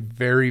her in a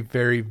very,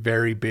 very,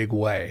 very big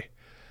way.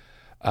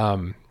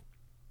 And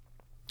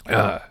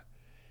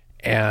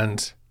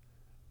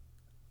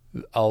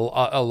a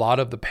lot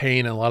of the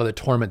pain and a lot of the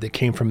torment that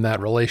came from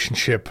that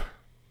relationship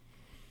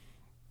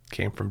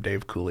came from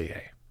Dave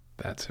Coulier.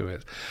 That's who it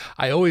is.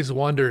 I always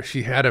wonder,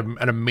 she had an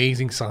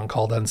amazing song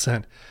called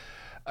Unsent,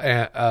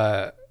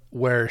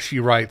 where she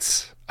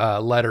writes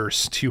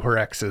letters to her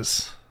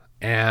exes.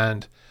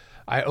 And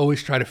I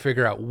always try to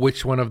figure out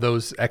which one of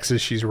those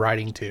exes she's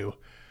writing to.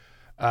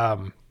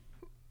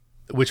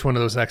 Which one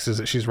of those exes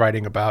that she's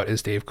writing about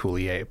is Dave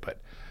Coulier. But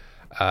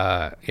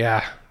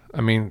yeah,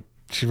 I mean,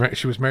 she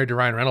was married to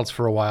Ryan Reynolds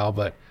for a while,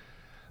 but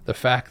the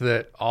fact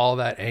that all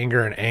that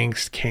anger and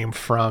angst came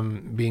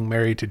from being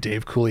married to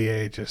Dave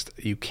Coulier,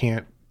 you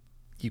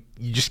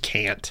just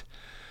can't.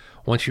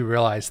 Once you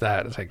realize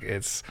that, it's like,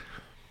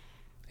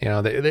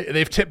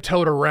 they've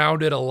tiptoed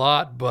around it a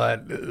lot,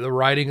 but the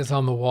writing is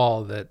on the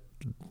wall that,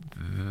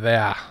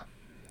 yeah,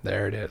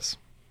 there it is.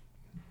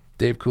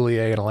 Dave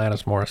Coulier and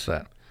Alanis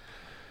Morissette.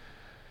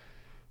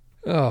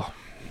 Oh,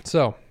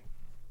 so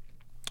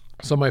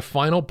my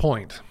final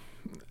point.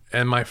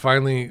 And my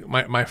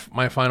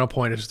final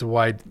point as to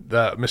why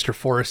Mr.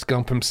 Forrest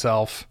Gump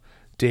himself,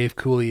 Dave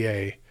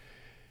Coulier,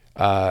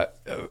 was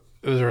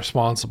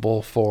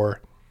responsible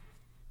for,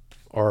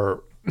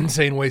 or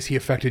insane ways he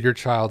affected your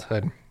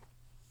childhood.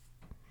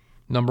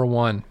 Number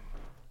one,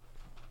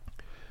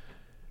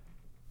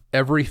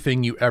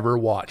 everything you ever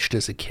watched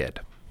as a kid.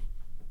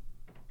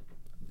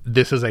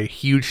 this is a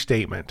huge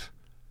statement,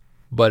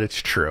 but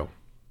it's true.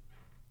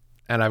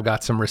 And I've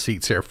got some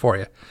receipts here for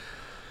you.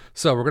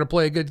 So we're gonna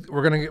play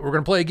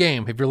a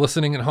game. If you're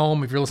listening at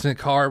home, if you're listening in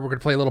a car, we're gonna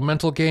play a little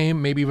mental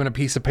game, maybe even a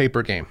piece of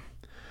paper game.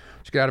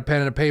 Just get out a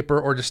pen and a paper,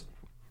 or just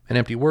an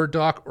empty Word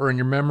doc, or in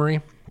your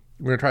memory.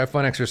 We're gonna try a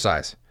fun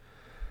exercise.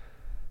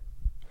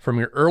 From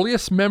your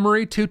earliest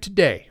memory to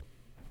today,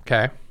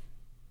 okay?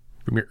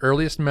 From your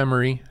earliest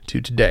memory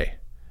to today,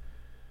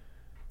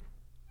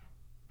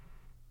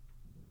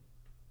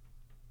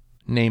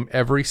 name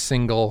every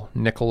single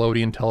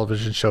Nickelodeon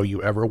television show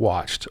you ever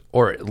watched,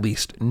 or at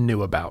least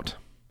knew about.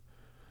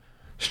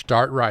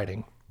 Start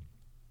writing.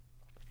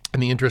 In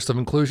the interest of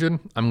inclusion,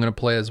 I'm going to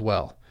play as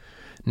well.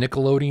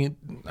 Nickelodeon,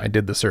 I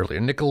did this earlier.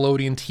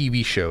 Nickelodeon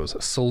TV shows,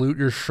 Salute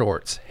Your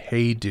Shorts,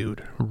 Hey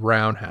Dude,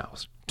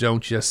 Roundhouse.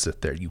 Don't just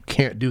sit there. You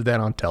can't do that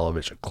on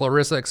television.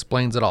 Clarissa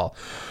Explains It All.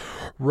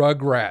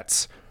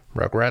 Rugrats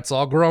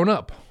All Grown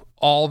Up.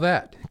 All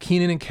That.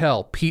 Kenan and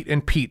Kel, Pete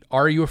and Pete,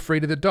 Are You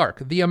Afraid of the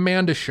Dark? The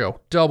Amanda Show,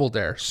 Double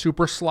Dare,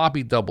 Super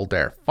Sloppy Double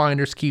Dare,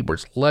 Finders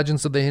Keepers,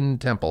 Legends of the Hidden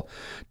Temple,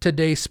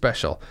 Today's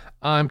Special,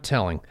 I'm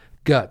Telling,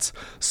 Guts,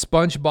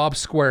 SpongeBob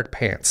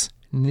SquarePants,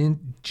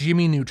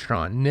 Jimmy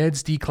Neutron,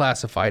 Ned's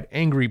Declassified,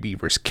 Angry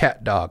Beavers,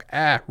 Cat Dog,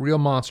 Real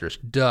Monsters,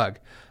 Doug,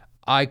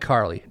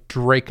 iCarly,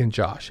 Drake and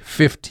Josh,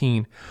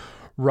 15,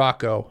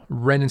 Rocco,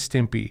 Ren and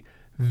Stimpy,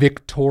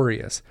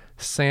 Victorious,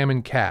 Sam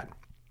and Cat,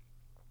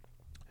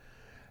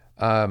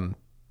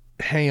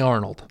 Hey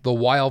Arnold, The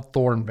Wild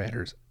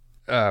Thornberries,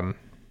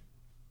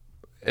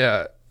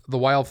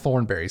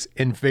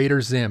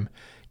 Invader Zim,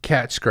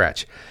 Cat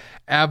Scratch,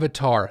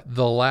 Avatar,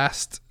 The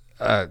Last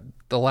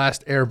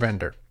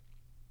Airbender,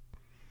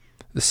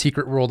 The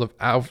Secret World of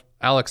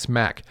Alex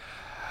Mack.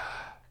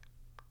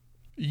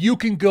 You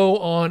can go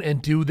on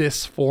and do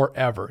this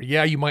forever.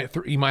 Yeah, you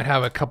might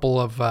have a couple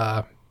of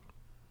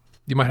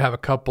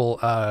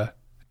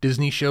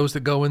Disney shows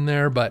that go in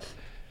there, but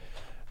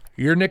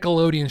your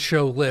Nickelodeon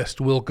show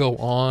list will go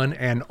on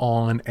and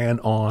on and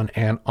on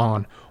and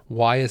on.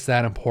 Why is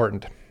that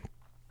important?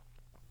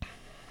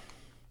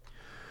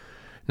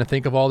 Now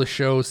think of all the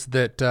shows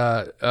that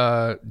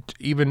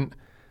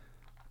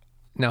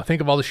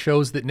think of all the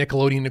shows that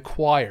Nickelodeon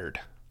acquired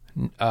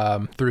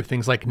through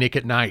things like Nick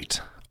at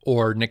Night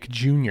or Nick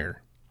Jr.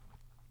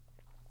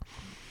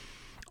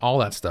 All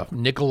that stuff.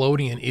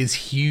 Nickelodeon is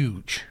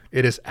huge.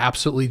 It is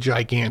absolutely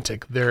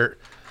gigantic. Their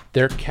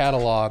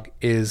catalog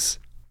is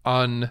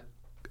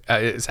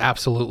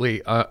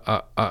absolutely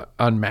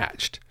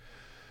unmatched.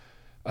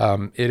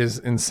 It is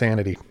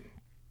insanity.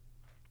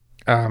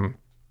 I'm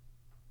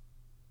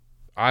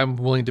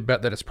willing to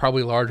bet that it's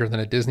probably larger than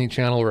a Disney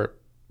Channel or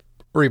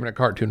even a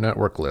Cartoon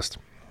Network list.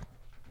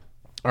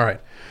 All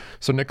right.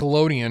 So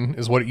Nickelodeon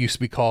is what it used to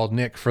be called,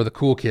 Nick for the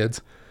cool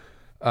kids.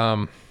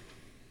 And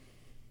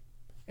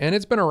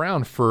it's been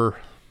around for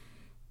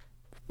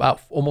about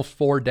almost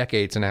 4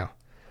 decades now.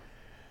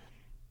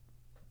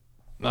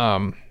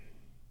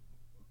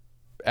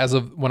 As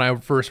of when I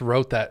first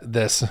wrote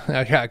this,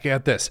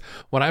 get this.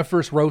 When I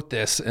first wrote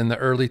this in the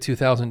early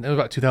 2000s, it was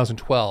about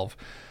 2012,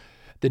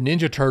 the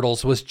Ninja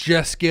Turtles was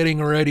just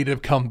getting ready to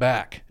come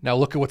back. Now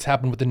look at what's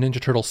happened with the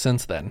Ninja Turtles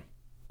since then.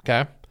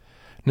 Okay?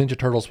 Ninja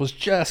Turtles was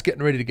just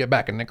getting ready to get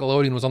back, and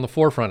Nickelodeon was on the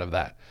forefront of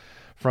that.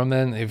 From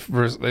then,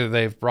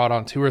 they've brought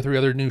on 2 or 3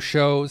 other new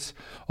shows,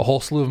 a whole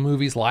slew of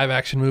movies, live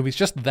action movies,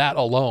 just that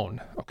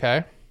alone.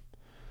 Okay?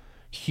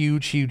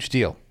 Huge, huge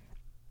deal.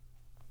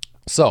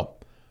 So,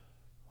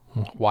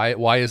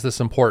 why is this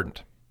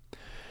important?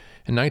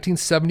 In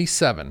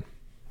 1977,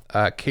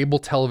 cable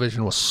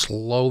television was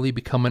slowly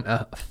becoming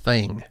a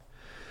thing.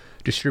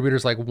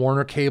 Distributors like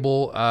Warner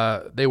Cable,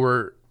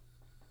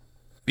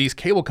 these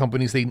cable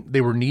companies,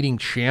 they were needing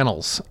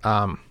channels,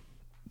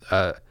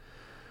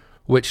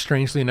 which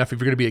strangely enough, if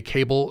you're going to be a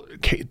cable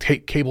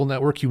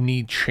network, you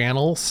need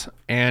channels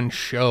and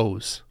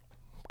shows.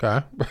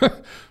 Okay.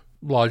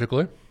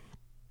 Logically.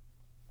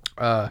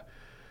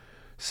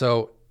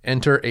 So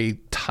enter a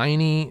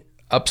tiny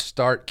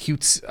upstart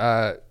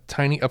channel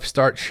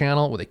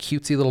with a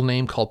cutesy little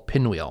name called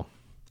Pinwheel,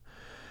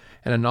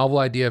 and a novel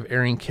idea of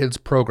airing kids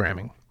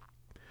programming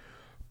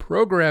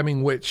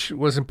which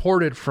was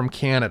imported from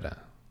Canada.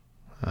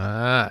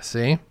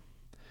 See,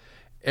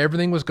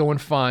 everything was going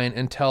fine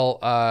until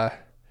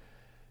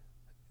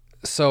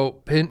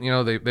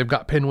they've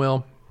got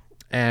Pinwheel,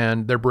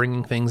 and they're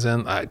bringing things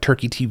in,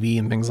 Turkey TV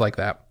and things like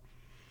that.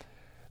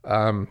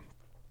 And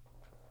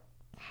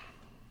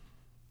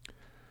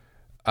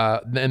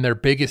their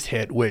biggest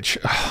hit, which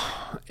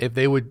if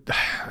they would,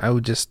 I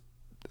would just,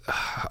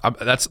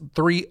 that's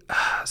 3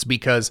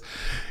 because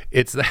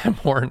it's that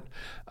important.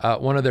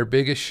 One of their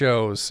biggest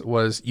shows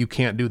was You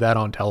Can't Do That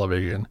on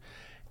Television.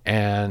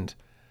 And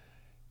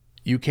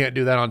You Can't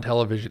Do That on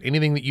Television.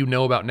 Anything that you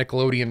know about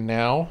Nickelodeon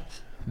now,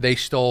 they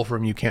stole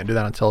from You Can't Do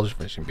That on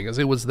Television because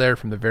it was there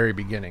from the very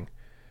beginning.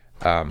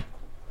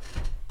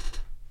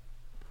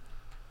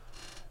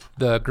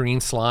 The green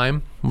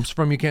slime was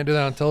from You Can't Do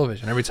That on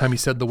Television. Every time you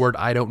said the word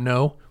I don't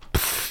know,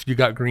 you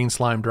got green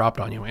slime dropped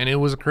on you. And it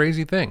was a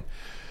crazy thing.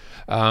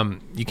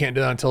 You Can't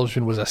Do That on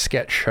Television was a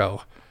sketch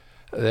show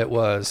that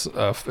was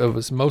it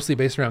was mostly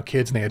based around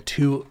kids, and they had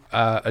 2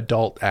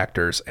 adult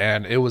actors,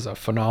 and it was a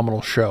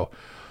phenomenal show.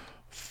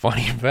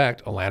 Funny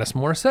fact, Alanis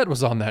Morissette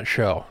was on that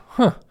show.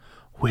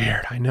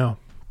 Weird, I know.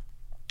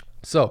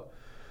 So,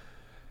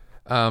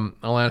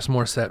 Alanis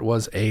Morissette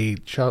was a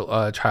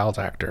child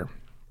actor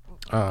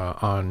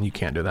on You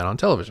Can't Do That on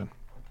Television.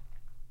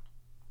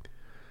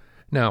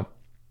 Now,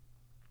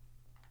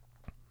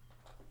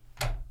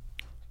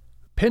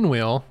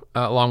 Pinwheel,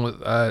 along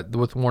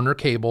with Warner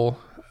Cable,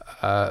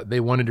 they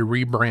wanted to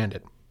rebrand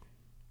it.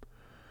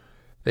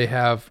 They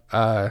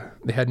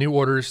had new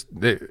orders.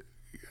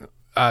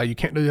 You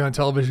Can't Do That on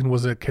Television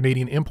was a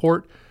Canadian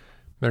import.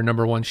 Their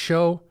number 1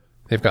 show.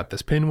 They've got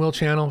this Pinwheel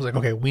channel. It's like,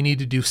 okay, we need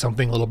to do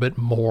something a little bit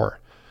more.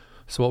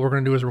 So what we're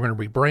going to do is we're going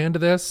to rebrand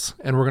this,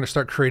 and we're going to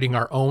start creating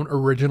our own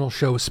original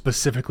show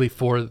specifically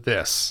for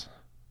this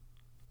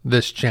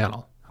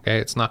channel. Okay,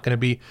 it's not going to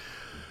be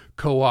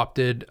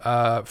co-opted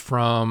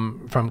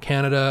from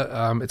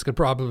Canada. It's going to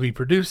probably be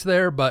produced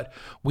there, but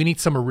we need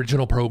some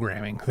original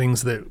programming,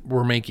 things that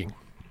we're making.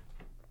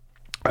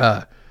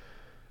 So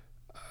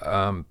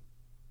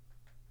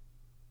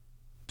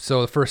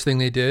the first thing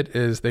they did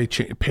is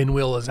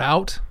Pinwheel is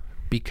out,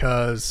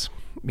 because,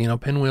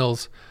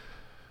 Pinwheel's,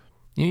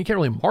 you can't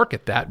really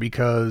market that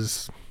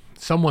because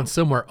someone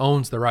somewhere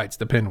owns the rights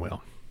to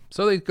Pinwheel.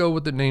 So they go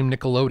with the name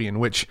Nickelodeon,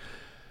 which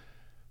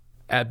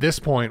at this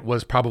point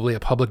was probably a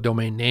public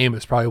domain name.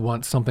 It's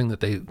probably something that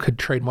they could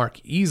trademark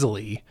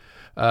easily.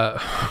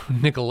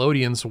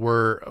 Nickelodeons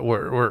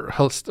were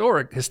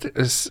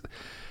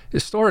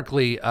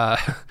historically,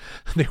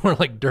 they were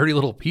like dirty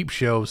little peep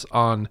shows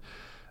on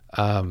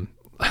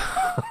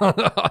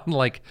on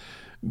like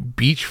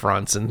beach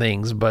fronts and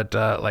things, but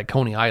like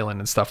Coney Island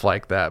and stuff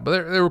like that.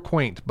 But they were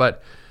quaint.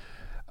 But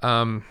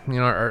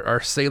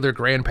our sailor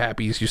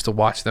grandpappies used to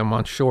watch them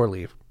on shore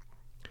leave.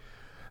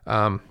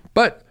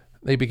 But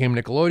they became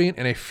Nickelodeon,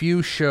 and a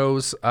few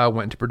shows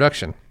went into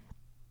production.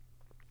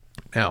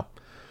 Now,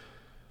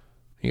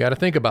 you got to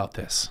think about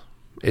this.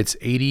 It's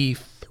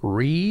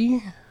 83,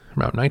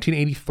 about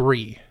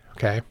 1983.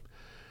 Okay,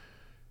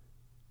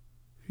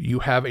 you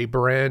have a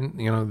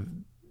brand,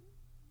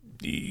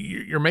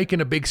 you're making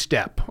a big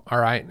step, all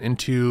right,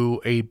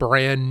 into a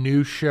brand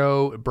new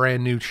show, a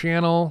brand new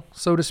channel,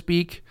 so to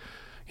speak,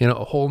 a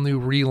whole new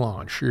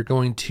relaunch. You're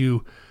going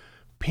to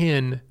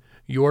pin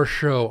your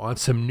show on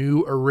some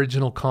new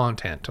original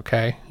content,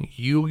 okay?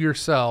 You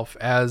yourself,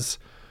 as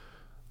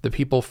the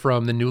people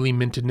from the newly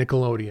minted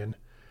Nickelodeon,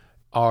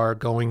 are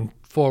going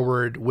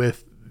forward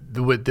with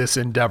this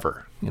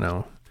endeavor.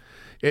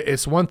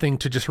 It's one thing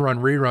to just run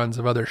reruns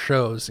of other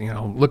shows.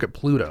 Look at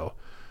Pluto.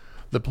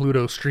 The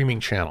Pluto streaming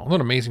channel. Not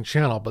an amazing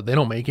channel, but they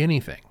don't make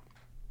anything.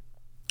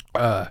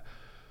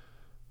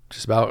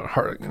 Just about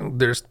hard.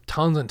 There's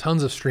tons and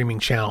tons of streaming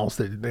channels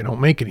that they don't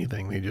make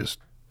anything. They just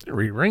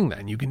re-ring that,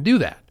 and you can do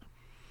that.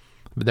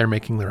 But they're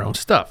making their own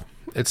stuff.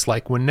 It's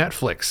like when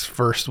Netflix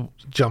first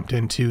jumped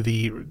into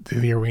the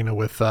arena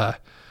with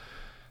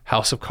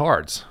House of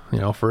Cards.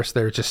 First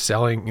they're just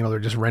selling, they're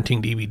just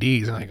renting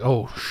DVDs, and like,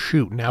 oh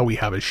shoot, now we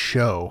have a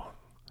show.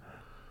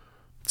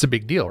 It's a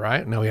big deal,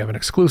 right? Now we have an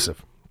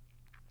exclusive.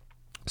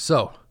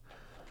 So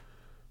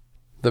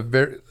you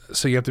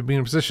have to be in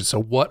a position. So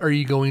what are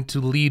you going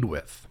to lead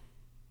with?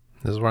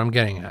 This is what I'm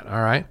getting at.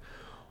 All right.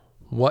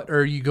 What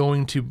is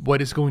going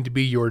to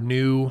be your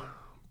new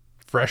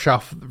fresh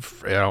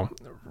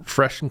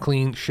and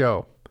clean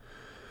show?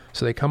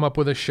 So they come up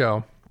with a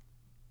show.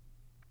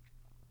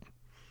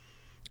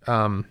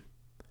 So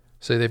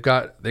they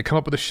come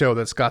up with a show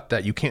that's got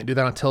that You Can't Do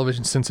That on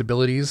Television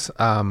sensibilities.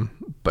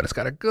 But it's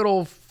got a good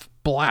old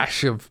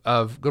splash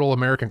of good old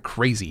American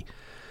crazy.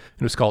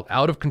 It was called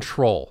Out of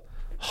Control.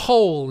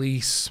 Holy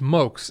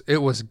smokes.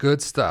 It was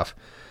good stuff.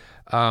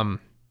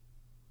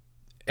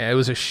 It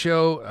was a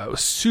show, it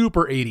was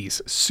super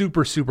 80s,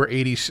 super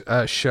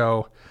 80s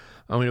show.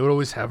 It would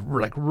always have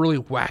like really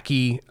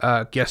wacky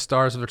guest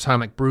stars of their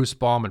time, like Bruce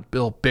Baum and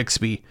Bill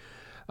Bixby.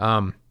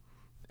 And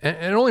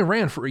it only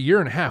ran for a year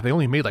and a half. They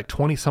only made like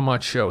 20 some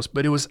odd shows,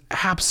 but it was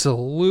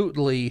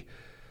absolutely,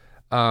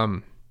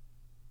 nutty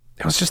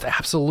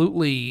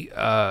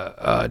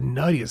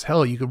as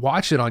hell. You could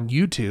watch it on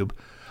YouTube.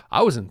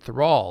 I was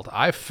enthralled.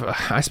 I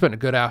spent a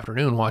good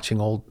afternoon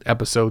watching old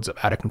episodes of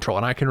Out of Control,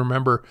 and I can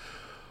remember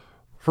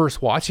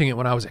first watching it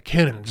when I was a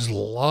kid and just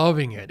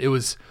loving it. It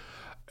was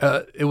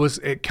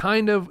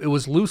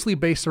loosely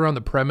based around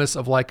the premise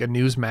of like a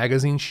news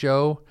magazine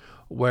show,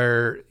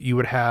 where you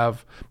would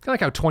have kind of like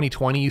how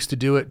 2020 used to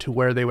do it, to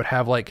where they would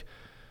have like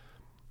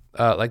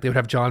they would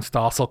have John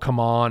Stossel come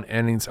on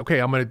and he's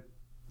okay,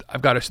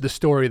 I've got the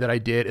story that I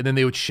did, and then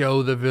they would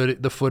show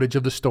the footage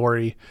of the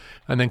story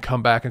and then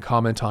come back and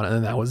comment on it, and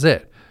then that was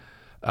it.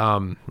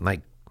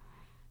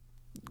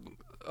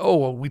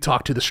 We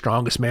talked to the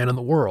strongest man in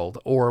the world,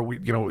 or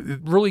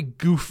really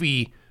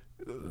goofy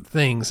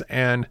things.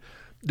 And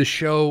the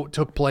show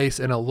took place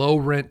in a low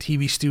rent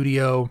TV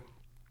studio.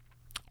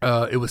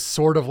 It was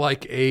sort of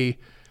like a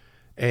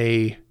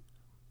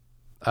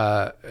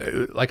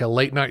like a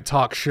late night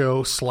talk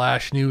show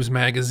 / news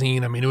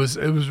magazine. I mean, it was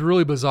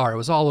really bizarre. It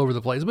was all over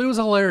the place, but it was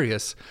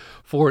hilarious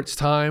for its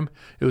time.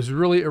 It was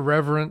really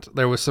irreverent.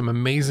 There was some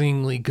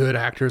amazingly good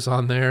actors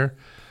on there.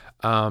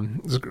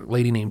 There's a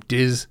lady named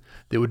Diz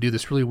that would do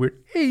this really weird,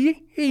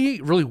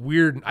 really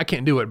weird. I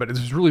can't do it, but it's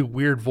this really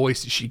weird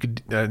voice that she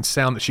could and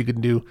sound that she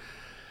could do,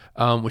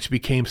 which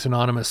became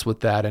synonymous with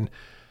that. And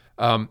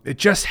it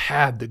just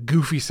had the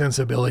goofy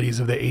sensibilities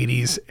of the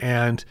 80s,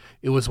 and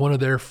it was one of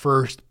their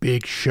first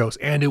big shows,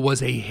 and it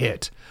was a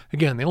hit.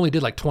 Again, they only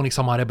did like 20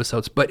 some odd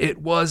episodes, but it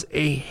was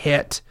a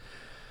hit.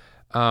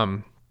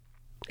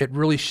 It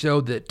really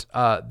showed that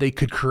they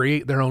could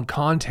create their own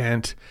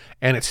content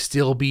and it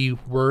still be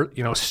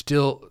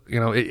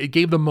it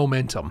gave them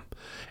momentum.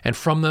 And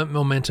from that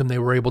momentum, they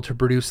were able to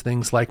produce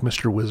things like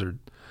Mr.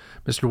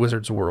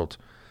 Wizard's World.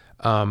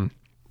 And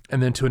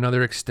then to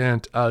another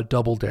extent,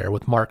 Double Dare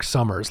with Mark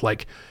Summers.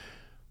 Like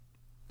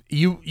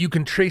you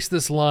can trace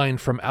this line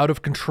from Out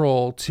of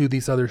Control to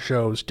these other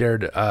shows,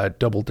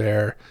 Double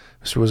Dare,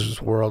 Mr.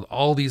 Wizard's World,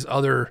 all these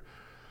other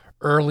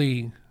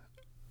early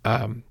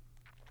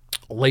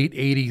late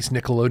 80s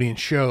Nickelodeon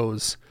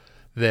shows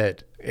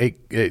that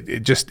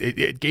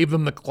it gave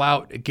them the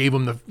clout, it gave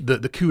them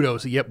the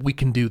kudos. Yep, we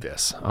can do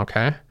this.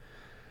 Okay.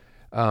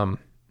 And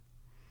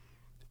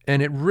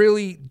it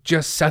really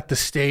just set the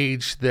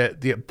stage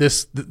that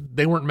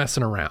they weren't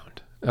messing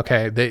around.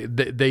 Okay.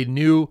 They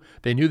knew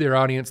their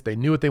audience, they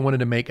knew what they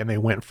wanted to make, and they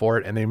went for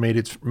it, and they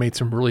made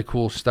some really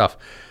cool stuff.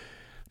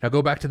 Now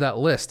go back to that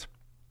list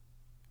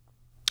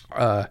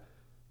of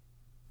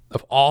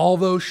all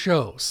those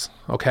shows.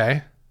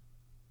 Okay.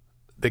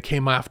 That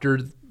came after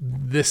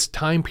this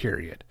time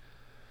period.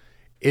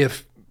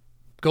 If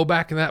go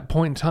back in that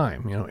point in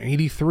time,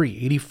 83,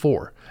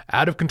 84,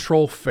 Out of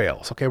Control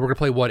fails. Okay, we're going to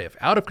play What If.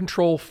 Out of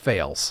Control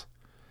fails.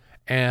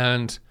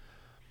 And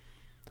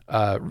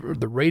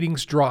the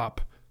ratings drop.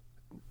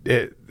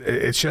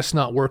 It's just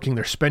not working.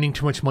 They're spending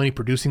too much money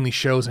producing these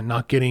shows and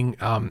not getting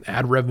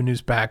ad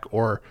revenues back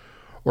or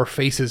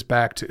faces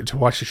back to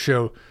watch the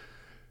show.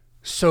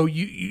 So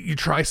you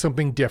try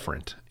something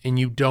different, and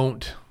you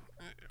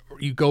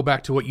go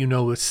back to what you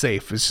know is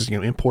safe. It's just,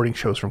 importing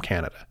shows from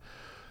Canada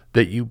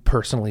that you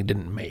personally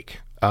didn't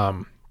make.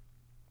 None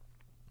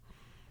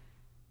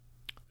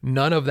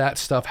of that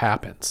stuff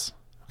happens.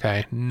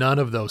 Okay. None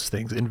of those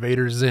things.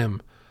 Invader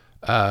Zim,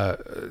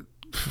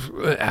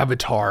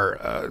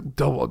 Avatar,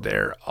 Double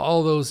Dare,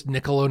 all those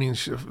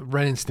Nickelodeon,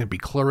 Ren and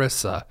Stimpy,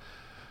 Clarissa,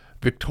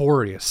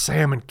 Victoria,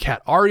 Sam and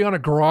Cat, Ariana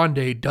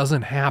Grande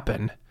doesn't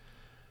happen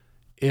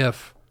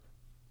if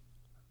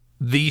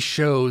these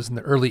shows in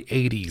the early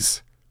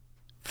 80s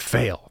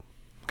fail.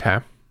 Okay.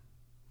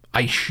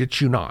 I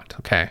shit you not.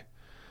 Okay.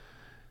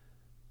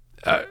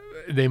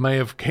 They may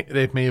have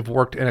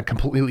worked in a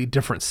completely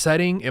different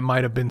setting. It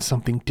might have been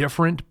something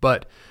different,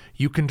 but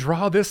you can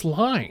draw this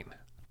line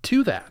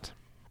to that.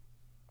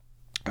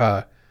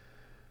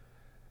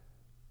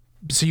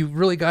 So you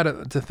really got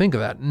to think of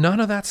that. None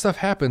of that stuff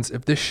happens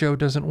if this show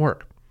doesn't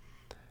work.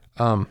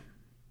 So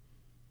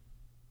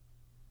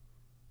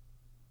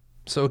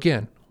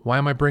again, why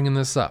am I bringing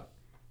this up?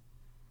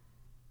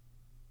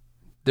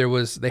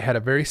 They had a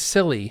very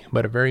silly,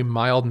 but a very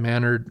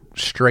mild-mannered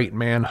straight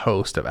man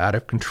host of Out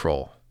of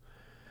Control.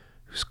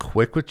 Who's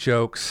quick with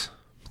jokes,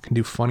 can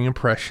do funny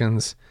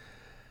impressions,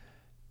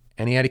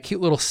 and he had a cute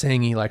little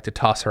saying he liked to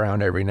toss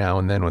around every now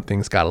and then when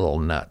things got a little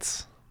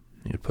nuts.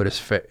 He'd put his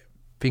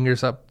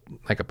fingers up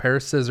like a pair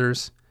of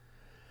scissors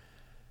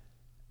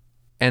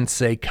and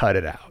say, "Cut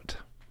it out."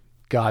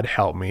 God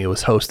help me, it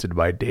was hosted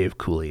by Dave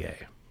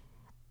Coulier.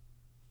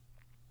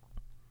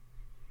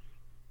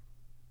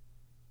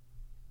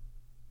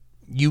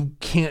 You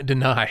can't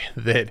deny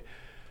that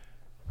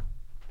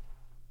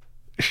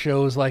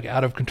shows like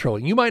Out of Control,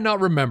 you might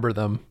not remember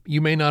them, you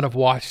may not have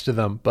watched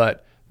them,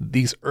 but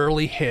these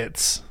early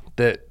hits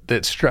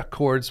that struck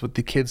chords with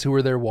the kids who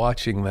were there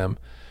watching them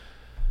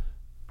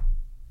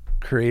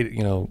created,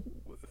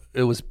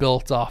 it was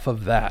built off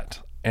of that,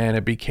 and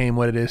it became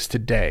what it is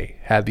today.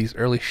 Had these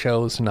early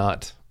shows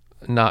not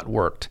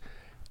worked,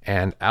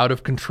 and Out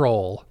of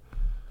Control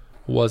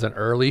was an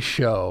early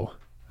show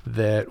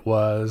that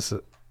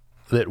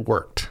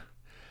worked,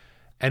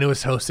 and it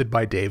was hosted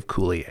by Dave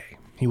Coulier.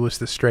 He was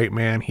the straight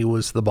man. He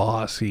was the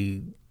boss.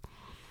 He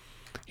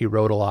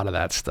wrote a lot of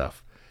that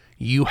stuff.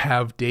 You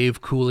have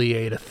Dave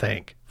Coulier to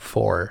thank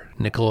for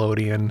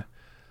Nickelodeon,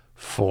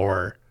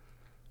 for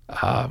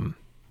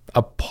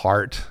a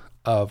part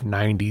of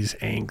 90s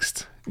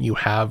angst. You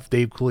have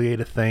Dave Coulier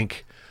to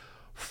thank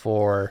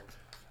for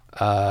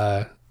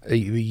the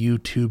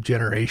YouTube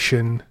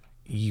generation.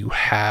 You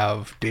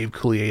have Dave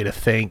Coulier to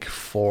thank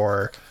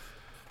for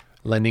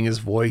lending his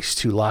voice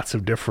to lots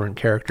of different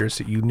characters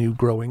that you knew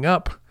growing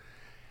up.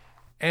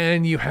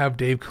 And you have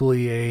Dave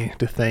Coulier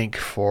to thank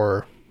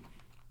for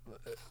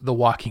the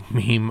walking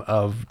meme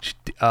of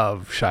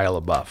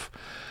Shia LaBeouf.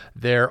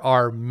 There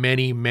are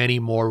many, many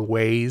more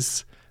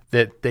ways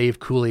that Dave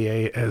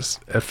Coulier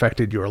has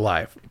affected your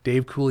life.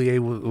 Dave Coulier,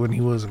 when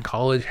he was in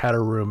college, had a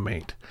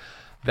roommate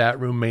that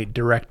roommate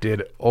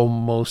directed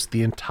almost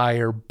the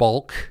entire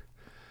bulk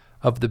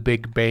of The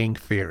Big Bang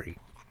Theory.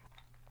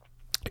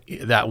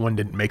 That one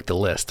didn't make the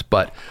list,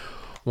 but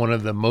one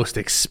of the most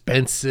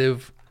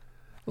expensively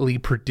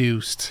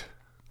produced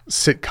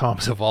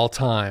sitcoms of all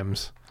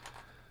times,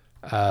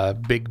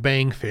 Big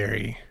Bang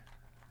Theory.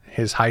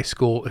 His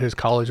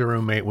college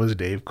roommate was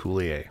Dave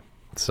Coulier.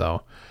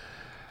 So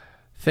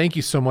thank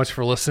you so much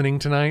for listening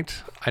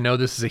tonight. I know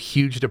this is a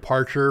huge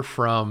departure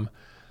from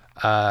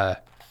the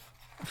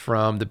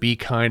Be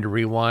Kind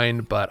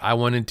Rewind, but I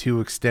wanted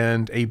to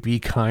extend a Be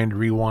Kind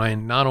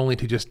Rewind not only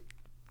to just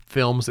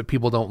films that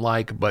people don't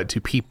like, but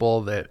to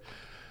people that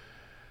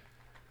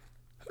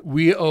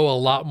we owe a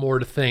lot more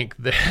to thank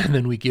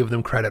than we give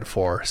them credit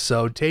for.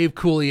 So Dave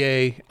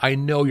Coulier, I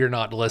know you're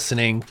not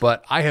listening,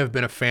 but I have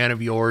been a fan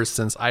of yours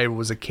since I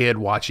was a kid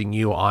watching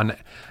you on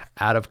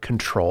Out of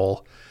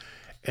Control.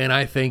 And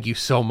I thank you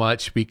so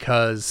much,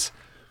 because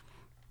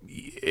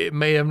it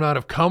may have not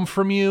have come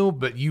from you,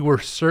 but you were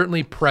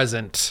certainly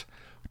present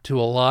to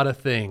a lot of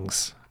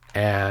things.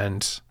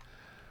 And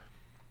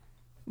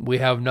we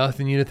have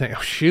nothing new to thank.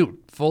 Oh,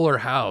 shoot. Fuller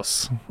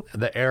House,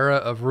 the era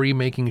of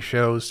remaking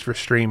shows for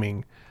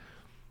streaming.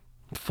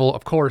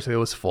 Of course, it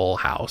was Full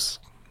House.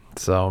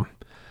 So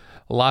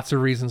lots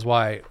of reasons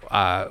why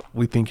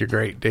we think you're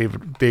great,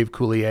 Dave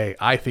Coulier.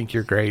 I think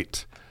you're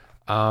great.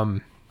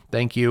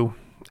 Thank you.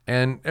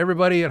 And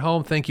everybody at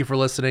home, thank you for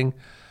listening.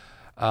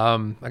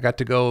 I got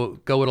to go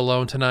it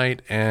alone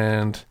tonight,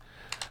 and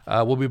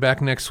we'll be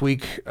back next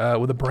week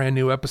with a brand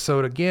new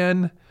episode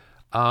again.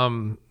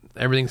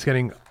 Everything's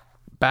getting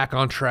back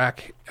on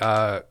track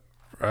in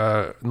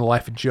the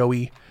life of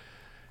Joey.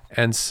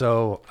 And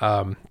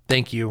so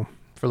thank you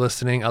for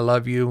listening. I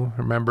love you.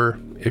 Remember,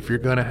 if you're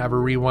going to have a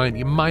rewind,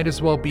 you might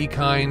as well be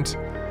kind.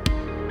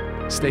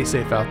 Stay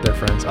safe out there,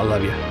 friends. I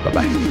love you.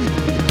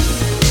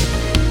 Bye-bye.